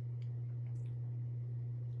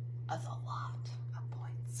 That's a lot of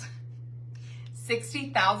points.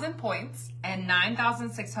 60,000 points and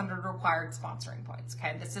 9,600 required sponsoring points.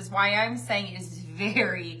 Okay, this is why I'm saying it is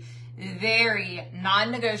very, very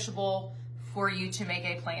non-negotiable for you to make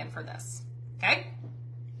a plan for this. Okay,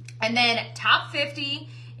 and then top 50,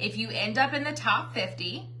 if you end up in the top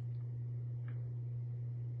 50,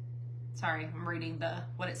 sorry, I'm reading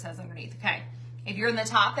what it says underneath. Okay, if you're in the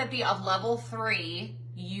top 50 of level 3,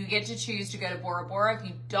 you get to choose to go to Bora Bora. If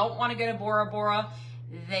you don't want to go to Bora Bora,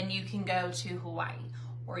 then you can go to Hawaii,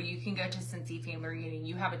 or you can go to Cincy Family Reunion.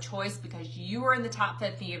 You have a choice because you are in the top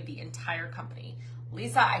 50 of the entire company.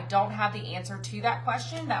 Lisa, I don't have the answer to that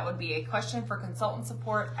question. That would be a question for consultant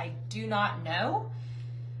support. I do not know.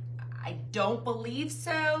 I don't believe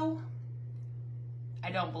so.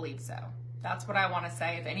 I don't believe so. That's what I want to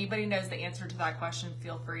say. If anybody knows the answer to that question,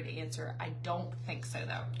 feel free to answer. I don't think so,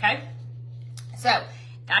 though. Okay? So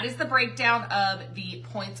that is the breakdown of the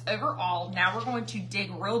points overall. Now we're going to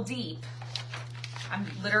dig real deep. I'm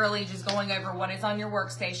literally just going over what is on your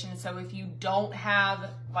workstation. So if you don't have,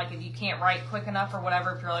 like if you can't write quick enough or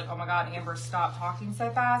whatever, if you're like, oh my God, Amber, stop talking so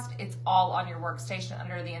fast, it's all on your workstation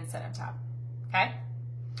under the incentive tab, okay?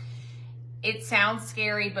 It sounds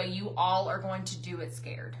scary, but you all are going to do it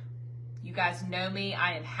scared, You guys know me.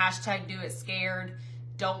 I am hashtag do it scared.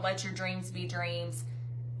 Don't let your dreams be dreams.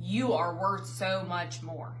 You are worth so much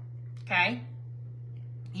more, okay?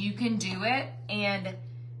 You can do it, and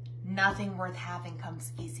nothing worth having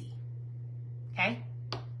comes easy, okay?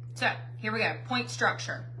 So here we go, point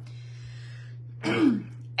structure.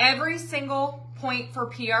 Every single point for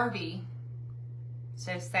PRV,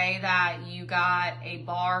 so say that you got a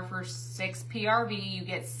bar for 6 PRV, you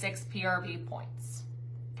get 6 PRV points,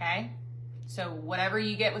 okay? So whatever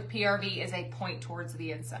you get with PRV is a point towards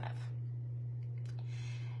the incentive.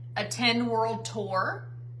 Attend World Tour,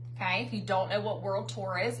 okay? If you don't know what World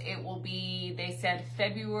Tour is, it will be, they said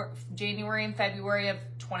January and February of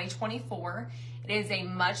 2024. It is a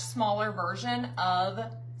much smaller version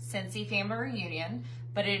of Cincy Family Reunion,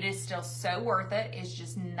 but it is still so worth it. It's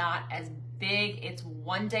just not as big. It's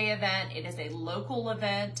one day event. It is a local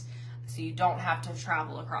event, so you don't have to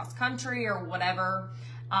travel across country or whatever.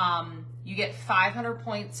 You get 500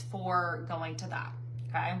 points for going to that,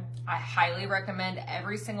 okay? I highly recommend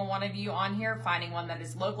every single one of you on here finding one that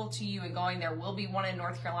is local to you and going. There will be one in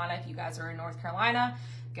North Carolina. If you guys are in North Carolina,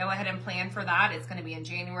 go ahead and plan for that. It's going to be in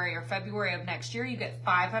January or February of next year. You get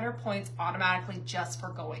 500 points automatically just for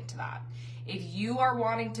going to that. If you are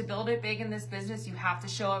wanting to build it big in this business, you have to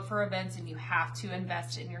show up for events and you have to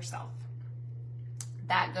invest in yourself.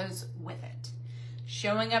 That goes with it.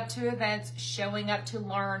 Showing up to events, showing up to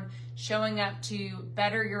learn, showing up to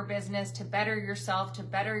better your business, to better yourself, to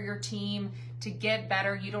better your team, to get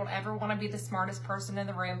better. You don't ever want to be the smartest person in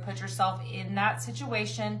the room. Put yourself in that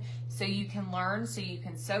situation so you can learn, so you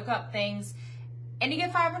can soak up things, and you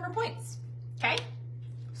get 500 points, okay?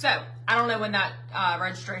 So I don't know when that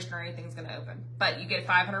registration or anything's going to open, but you get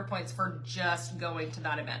 500 points for just going to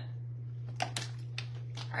that event.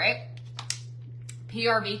 All right.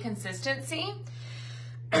 PRV consistency.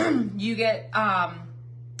 You get,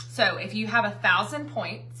 so if you have 1,000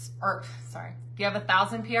 points, if you have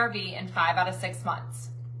 1,000 PRV in 5 out of 6 months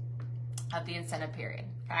of the incentive period,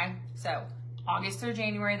 okay? So August through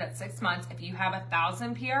January, that's 6 months. If you have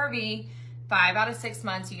 1,000 PRV, 5 out of 6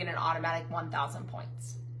 months, you get an automatic 1,000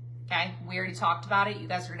 points, okay? We already talked about it. You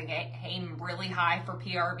guys are gonna aim really high for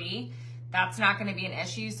PRV. That's not gonna be an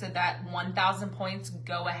issue, so that 1,000 points,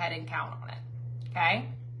 go ahead and count on it, okay?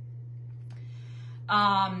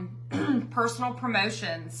 Personal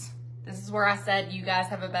promotions. This is where I said you guys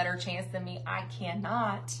have a better chance than me. I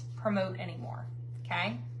cannot promote anymore,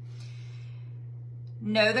 okay?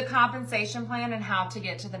 Know the compensation plan and how to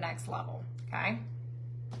get to the next level, okay?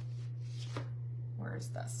 Where is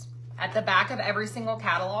this? At the back of every single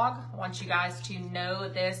catalog, I want you guys to know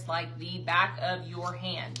this like the back of your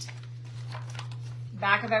hand.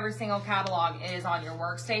 Back of every single catalog is on your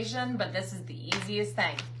workstation, but this is the easiest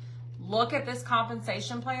thing. Look at this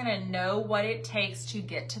compensation plan and know what it takes to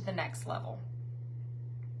get to the next level.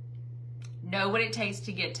 Know what it takes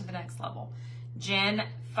to get to the next level. Jen,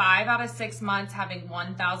 5 out of 6 months having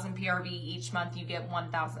 1,000 PRV each month, you get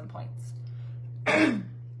 1,000 points.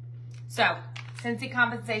 So, Cincy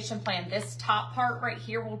compensation plan, this top part right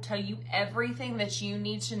here will tell you everything that you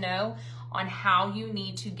need to know on how you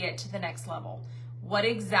need to get to the next level. What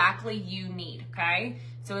exactly you need, okay?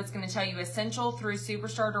 So it's going to tell you essential through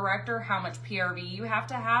Superstar Director, how much PRV you have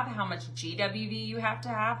to have, how much GWV you have to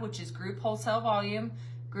have, which is group wholesale volume.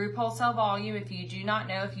 Group wholesale volume, if you do not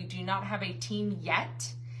know, if you do not have a team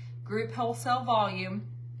yet, group wholesale volume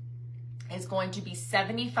is going to be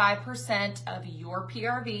 75% of your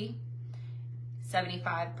PRV,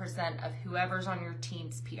 75% of whoever's on your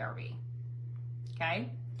team's PRV,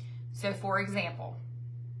 okay? So for example,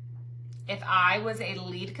 if I was a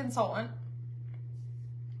lead consultant,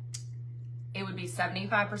 it would be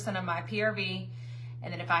 75% of my PRV.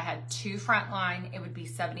 And then if I had 2 frontline, it would be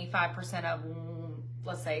 75% of,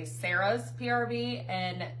 let's say, Sarah's PRV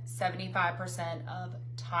and 75% of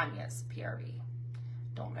Tanya's PRV.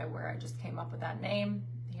 Don't know where I just came up with that name.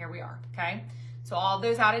 Here we are, okay? So all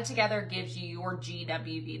those added together gives you your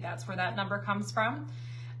GWV. That's where that number comes from.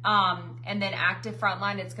 And then active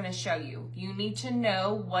frontline, it's going to show you. You need to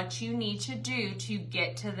know what you need to do to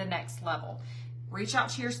get to the next level. Reach out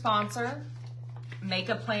to your sponsor, make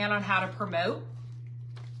a plan on how to promote,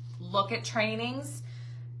 look at trainings,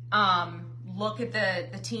 look at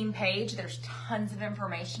the team page. There's tons of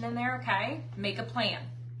information in there, okay? Make a plan.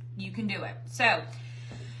 You can do it. So,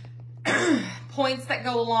 points that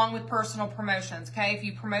go along with personal promotions, okay? If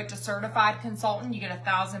you promote to certified consultant, you get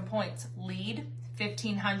 1,000 points. Lead,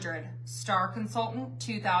 1,500. Star consultant,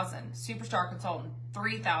 2,000. Superstar consultant,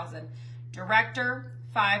 3,000. Director,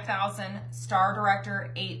 5,000. Star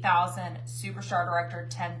director, 8,000. Superstar director,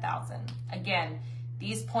 10,000. Again,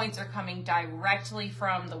 These points are coming directly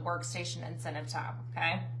from the workstation incentive tab,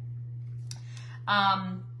 okay?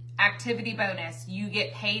 Activity bonus, you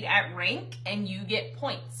get paid at rank and you get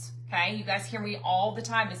points, okay? You guys hear me all the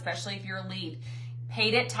time, especially if you're a lead.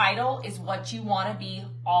 Paid at title is what you want to be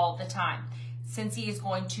all the time. Cincy is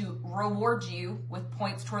going to reward you with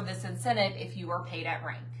points toward this incentive if you are paid at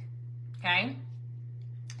rank, okay?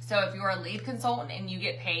 So if you're a lead consultant and you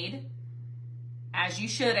get paid, as you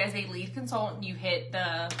should as a lead consultant, you hit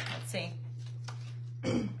the, let's see,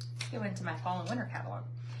 go into my fall and winter catalog.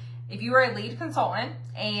 If you are a lead consultant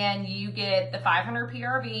and you get the 500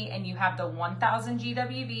 PRV and you have the 1,000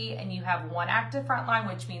 GWV and you have 1 active frontline,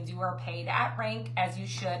 which means you are paid at rank as you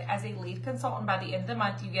should as a lead consultant, by the end of the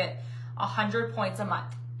month, you get 100 points a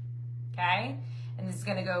month, okay? And this is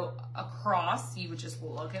gonna go across. You would just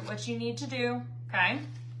look at what you need to do, okay?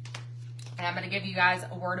 And I'm gonna give you guys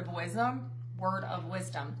a word of wisdom.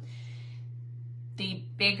 The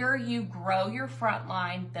bigger you grow your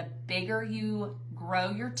frontline, the bigger you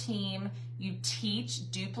grow your team, you teach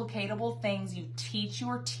duplicatable things, you teach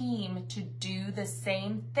your team to do the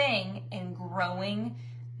same thing in growing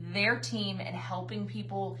their team and helping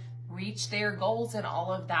people reach their goals and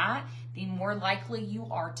all of that, the more likely you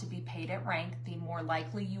are to be paid at rank, the more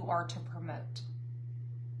likely you are to promote.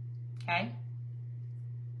 Okay?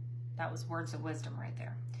 That was words of wisdom right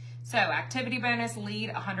there. So activity bonus,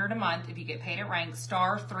 lead 100 a month if you get paid at rank,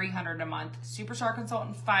 star 300 a month, superstar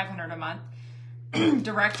consultant 500 a month,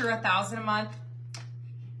 director 1,000 a month,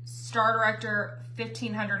 star director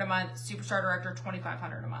 1,500 a month, superstar director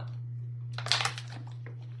 2,500 a month.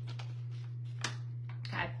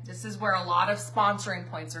 Okay, this is where a lot of sponsoring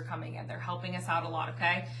points are coming in. They're helping us out a lot,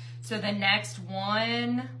 okay? So the next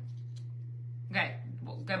one, okay,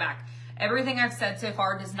 we'll go back. Everything I've said so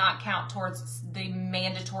far does not count towards the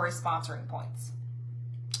mandatory sponsoring points.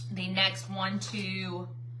 The next 1, 2,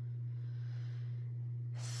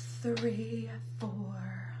 3, 4.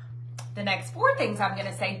 The next 4 things I'm going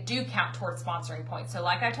to say do count towards sponsoring points. So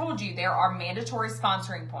like I told you, there are mandatory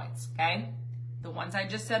sponsoring points, okay? The ones I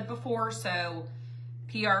just said before, so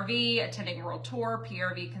PRV, attending world tour,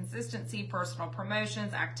 PRV consistency, personal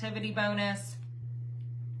promotions, activity bonus.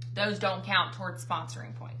 Those don't count towards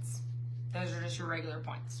sponsoring points. Those are just your regular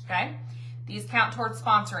points, okay? These count towards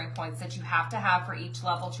sponsoring points that you have to have for each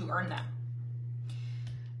level to earn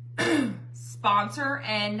them. Sponsor,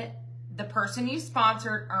 and the person you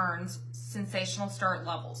sponsored earns sensational start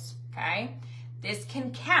levels, okay? This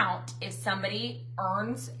can count if somebody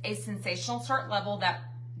earns a sensational start level that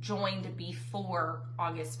joined before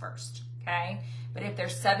August 1st, okay? But if their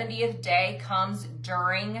 70th day comes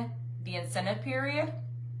during the incentive period,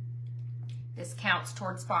 this counts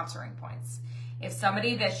towards sponsoring points. If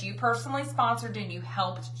somebody that you personally sponsored and you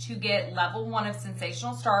helped to get level 1 of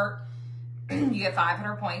sensational start, you get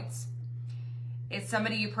 500 points. If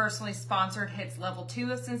somebody you personally sponsored hits level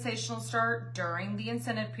 2 of sensational start during the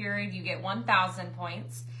incentive period, you get 1,000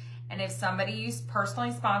 points. And if somebody you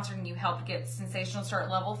personally sponsored and you helped get sensational start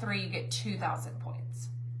level 3, you get 2,000 points,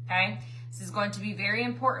 okay? This is going to be very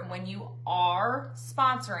important when you are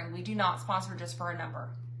sponsoring. We do not sponsor just for a number.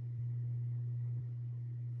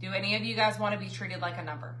 Do any of you guys want to be treated like a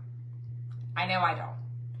number? I know I don't.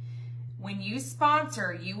 When you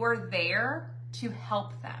sponsor, you are there to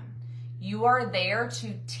help them. You are there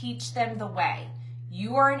to teach them the way.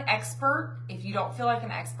 You are an expert if you don't feel like an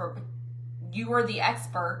expert, but you are the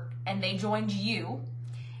expert and they joined you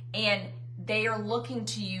and they are looking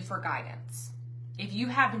to you for guidance. If you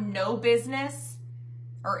have no business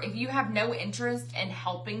or if you have no interest in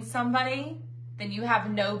helping somebody, then you have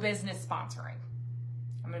no business sponsoring.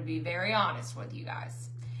 I'm going to be very honest with you guys.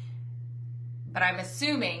 But I'm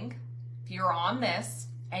assuming if you're on this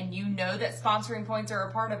and you know that sponsoring points are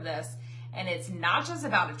a part of this, and it's not just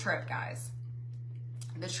about a trip, guys.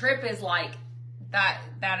 The trip is like, that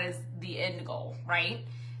is the end goal, right?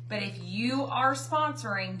 But if you are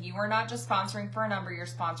sponsoring, you are not just sponsoring for a number, you're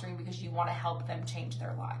sponsoring because you want to help them change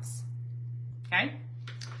their lives, okay?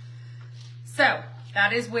 So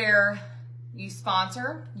that is where you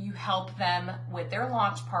sponsor, you help them with their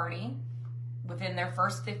launch party. Within their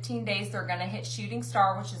first 15 days, they're going to hit Shooting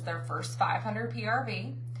Star, which is their first 500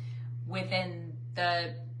 PRV. Within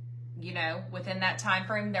the, within that time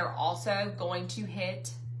frame, they're also going to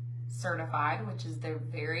hit Certified, which is their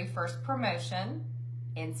very first promotion,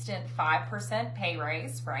 instant 5% pay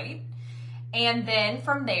raise, right? And then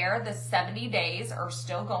from there, the 70 days are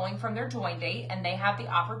still going from their join date, and they have the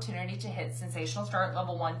opportunity to hit Sensational Start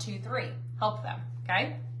level 1, 2, 3. Help them,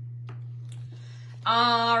 okay?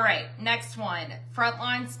 All right, next one.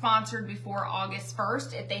 Frontline sponsored before August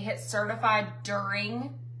 1st. If they hit Certified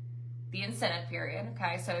during the incentive period,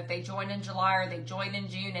 okay? So if they join in July or they join in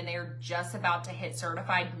June and they're just about to hit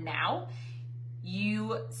certified now,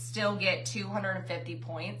 you still get 250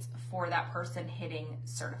 points for that person hitting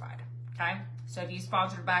certified, okay? So if you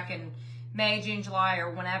sponsored back in May, June, July, or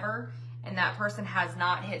whenever, and that person has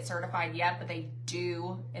not hit certified yet, but they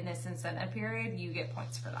do in this incentive period, you get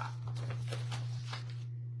points for that.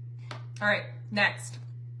 All right, next.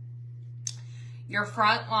 Your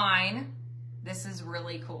front line, this is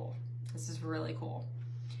really cool. This is really cool.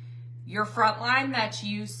 Your front line that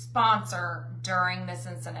you sponsor during this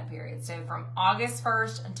incentive period. So from August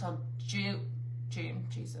 1st until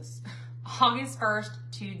August 1st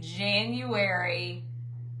to January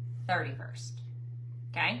 31st,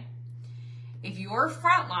 okay? If your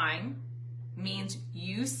front line means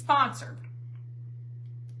you sponsored,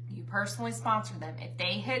 you personally sponsored them, if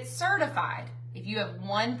they hit certified, if you have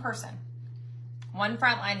one person, one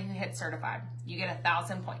frontline who hit certified, you get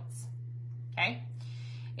 1,000 points, okay?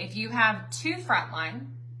 If you have two frontline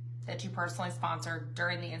that you personally sponsored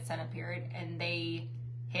during the incentive period and they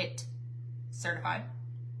hit certified,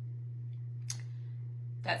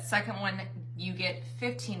 that second one, you get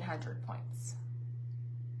 1,500 points.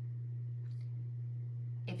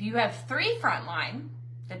 If you have three frontline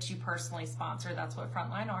that you personally sponsor, that's what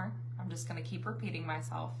frontline are. I'm just going to keep repeating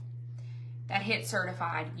myself. That hit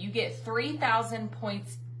certified, you get 3,000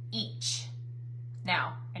 points each.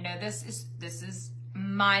 Now, I know this is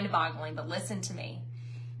mind-boggling, but listen to me.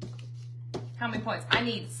 How many points? I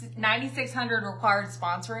need 9,600 required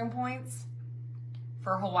sponsoring points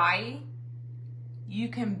for Hawaii. You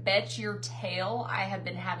can bet your tail I have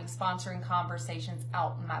been having sponsoring conversations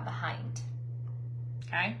out in my behind.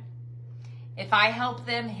 Okay? If I help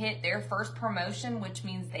them hit their first promotion, which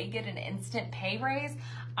means they get an instant pay raise,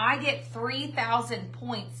 I get 3,000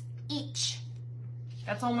 points each.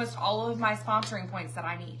 That's almost all of my sponsoring points that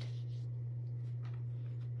I need.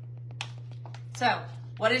 So,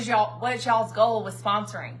 what is y'all's goal with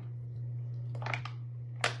sponsoring?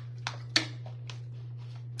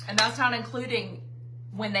 And that's not including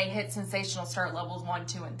when they hit sensational start levels 1,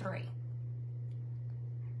 2, and 3.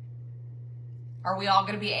 Are we all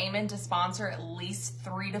going to be aiming to sponsor at least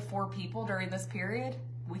 3 to 4 people during this period?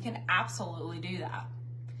 We can absolutely do that.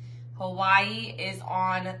 Hawaii is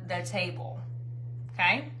on the table,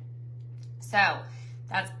 okay? So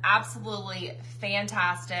that's absolutely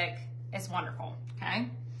fantastic. It's wonderful, okay?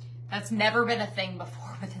 That's never been a thing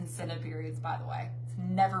before with incentive periods, by the way. It's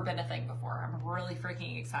never been a thing before. I'm really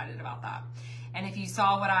freaking excited about that. And if you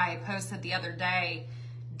saw what I posted the other day,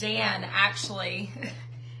 Dan actually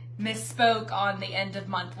misspoke on the end of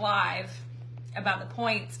month live about the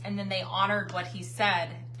points, and then they honored what he said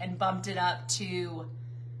and bumped it up to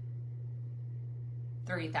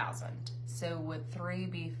 3,000. So would 3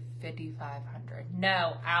 be 5,500?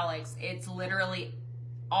 No, Alex, it's literally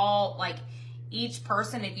all, like, each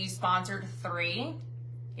person, if you sponsored 3,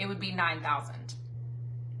 it would be 9,000.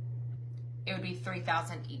 It would be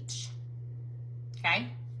 3,000 each.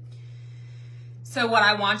 Okay? So what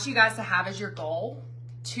I want you guys to have as your goal,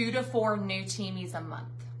 2 to 4 new teamies a month.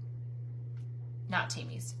 Not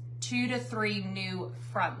teamies. 2 to 3 new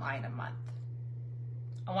frontline a month.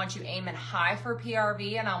 I want you aiming high for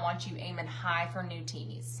PRV, and I want you aiming high for new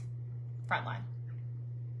teamies. Frontline.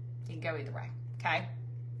 You can go either way, okay?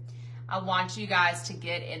 I want you guys to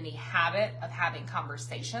get in the habit of having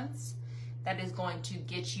conversations that is going to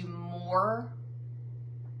get you more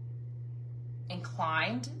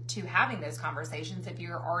inclined to having those conversations if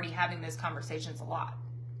you're already having those conversations a lot.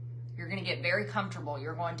 You're going to get very comfortable.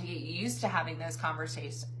 You're going to get used to having those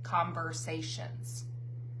conversations.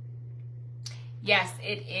 Yes,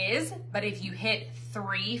 it is, but if you hit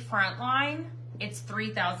 3 frontline, it's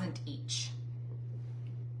 3,000 each.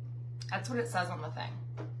 That's what it says on the thing.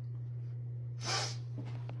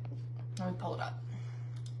 Let me pull it up.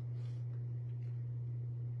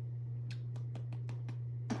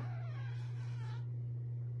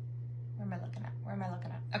 Where am I looking at? Where am I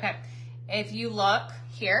looking at? Okay, if you look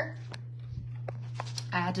here,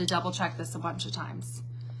 I had to double check this a bunch of times.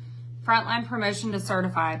 Frontline promotion to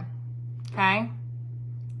certified, okay?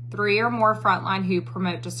 3 or more frontline who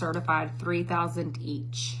promote to certified, 3,000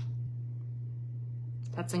 each.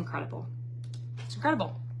 That's incredible. It's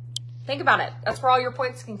incredible. Think about it. That's where all your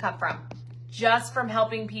points can come from. Just from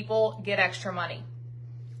helping people get extra money.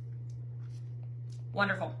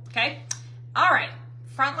 Wonderful, okay? All right,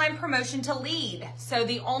 frontline promotion to lead. So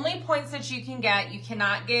the only points that you can get, you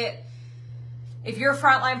cannot get, if your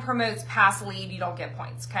frontline promotes past lead, you don't get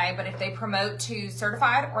points, okay? But if they promote to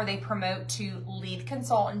certified or they promote to lead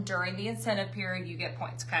consultant during the incentive period, you get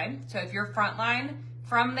points, okay? So if you're frontline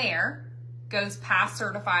from there, goes past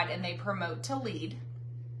certified and they promote to lead,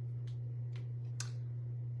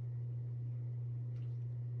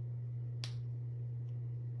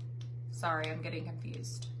 sorry, I'm getting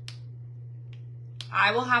confused.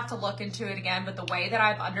 I will have to look into it again, but the way that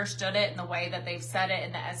I've understood it and the way that they've said it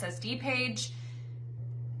in the SSD page,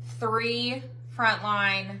 3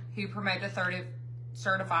 frontline who promote to 30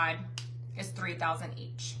 certified is $3,000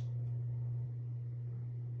 each.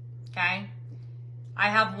 Okay? I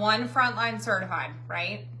have 1 frontline certified,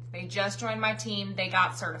 right? They just joined my team, they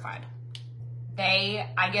got certified.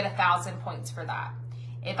 I get 1,000 points for that.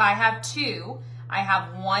 If I have 2, I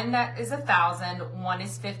have 1 that is 1,000, 1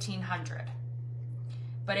 is 1,500.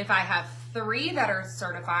 But if I have 3 that are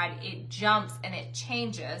certified, it jumps and it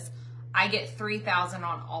changes. I get 3,000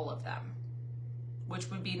 on all of them, which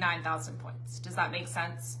would be 9,000 points. Does that make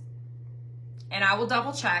sense? And I will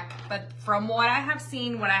double check, but from what I have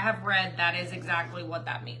seen, what I have read, that is exactly what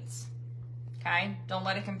that means. Okay? Don't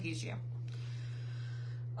let it confuse you.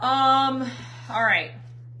 All right.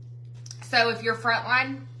 So if your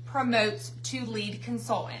frontline promotes to lead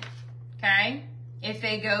consultant, okay? If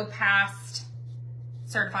they go past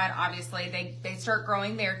certified, obviously, they start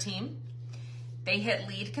growing their team. They hit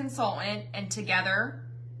lead consultant, and together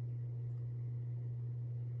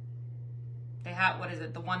they have, what is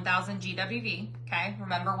it, the 1,000 GWV, okay?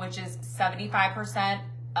 Remember, which is 75%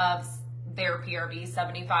 of their PRV,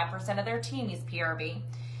 75% of their team is PRV,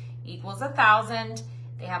 equals 1,000.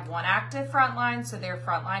 They have 1 active frontline, so their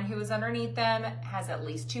frontline who is underneath them has at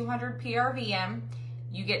least 200 PRVM.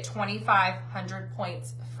 You get 2,500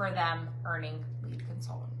 points for them earning lead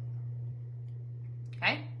consultant.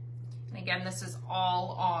 Okay? And again, this is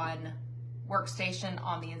all on Workstation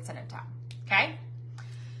on the incentive tab. Okay?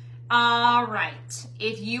 All right.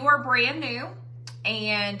 If you are brand new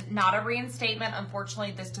and not a reinstatement,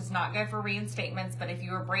 unfortunately, this does not go for reinstatements, but if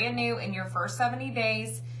you are brand new in your first 70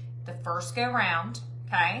 days, the first go round,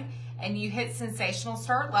 okay, and you hit sensational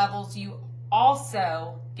start levels, you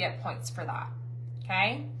also get points for that,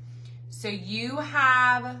 okay? So you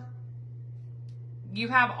have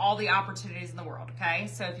all the opportunities in the world, okay?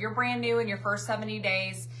 So if you're brand new in your first 70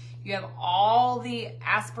 days, you have all the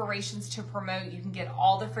aspirations to promote, you can get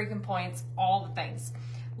all the freaking points, all the things.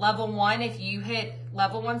 Level 1, if you hit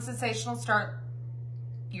level 1 sensational start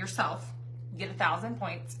yourself, you get 1,000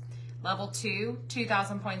 points. Level 2,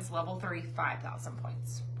 2,000 points. Level 3, 5,000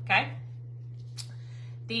 points, okay?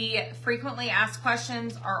 The frequently asked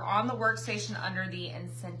questions are on the Workstation under the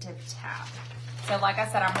incentive tab. So like I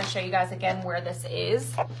said, I'm gonna show you guys again where this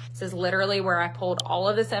is. This is literally where I pulled all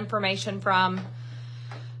of this information from.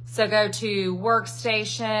 So go to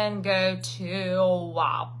Workstation, go to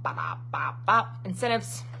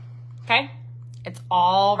incentives, okay? It's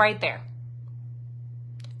all right there.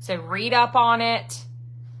 So read up on it.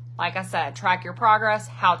 Like I said, track your progress,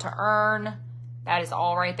 how to earn, that is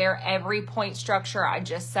all right there. Every point structure I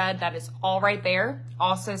just said, that is all right there.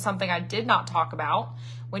 Also, something I did not talk about,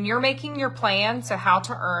 when you're making your plan, so how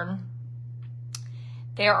to earn,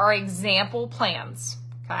 there are example plans,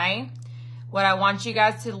 okay? What I want you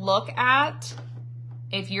guys to look at,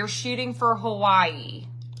 if you're shooting for Hawaii,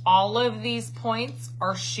 all of these points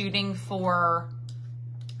are shooting for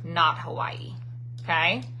not Hawaii,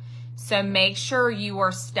 okay? So make sure you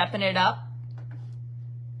are stepping it up.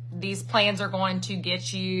 These plans are going to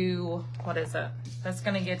get you, what is it? That's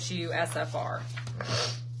going to get you SFR,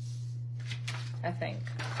 I think.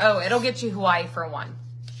 Oh, it'll get you Hawaii for 1,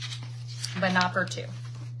 but not for 2,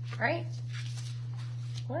 right?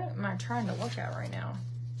 What am I trying to look at right now?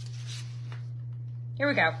 Here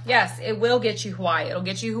we go. Yes, it will get you Hawaii. It'll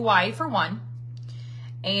get you Hawaii for 1,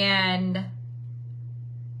 and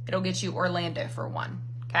it'll get you Orlando for 1,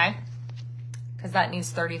 okay? Because that needs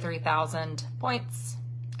 33,000 points,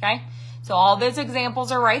 okay? So all those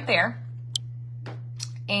examples are right there.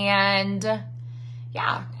 And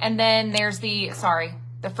yeah, and then there's the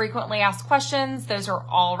frequently asked questions. Those are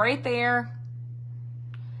all right there.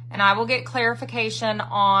 And I will get clarification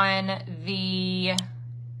on the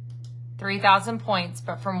 3,000 points,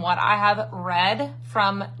 but from what I have read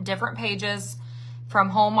from different pages from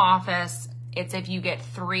home office, it's if you get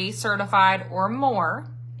 3 certified or more,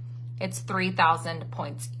 it's 3,000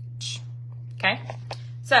 points each, okay?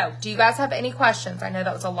 So do you guys have any questions? I know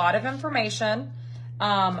that was a lot of information.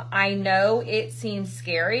 I know it seems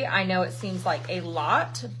scary. I know it seems like a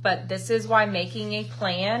lot, but this is why making a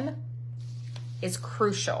plan is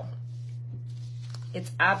crucial. It's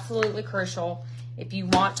absolutely crucial. If you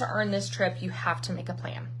want to earn this trip, you have to make a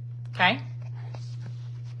plan, okay?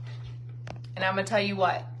 And I'm gonna tell you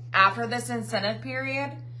what, after this incentive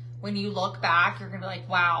period, when you look back, you're gonna be like,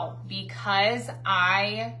 wow, because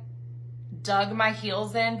I dug my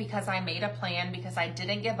heels in because I made a plan, because I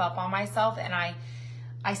didn't give up on myself, and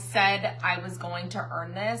I said I was going to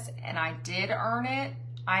earn this, and I did earn it.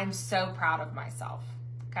 I'm so proud of myself,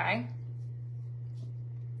 okay?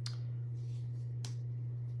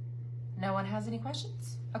 No one has any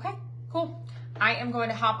questions? Okay, cool. I am going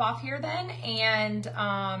to hop off here then, and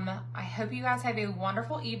I hope you guys have a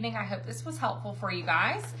wonderful evening. I hope this was helpful for you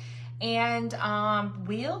guys, and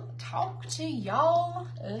we'll talk to y'all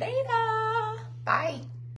later. Bye.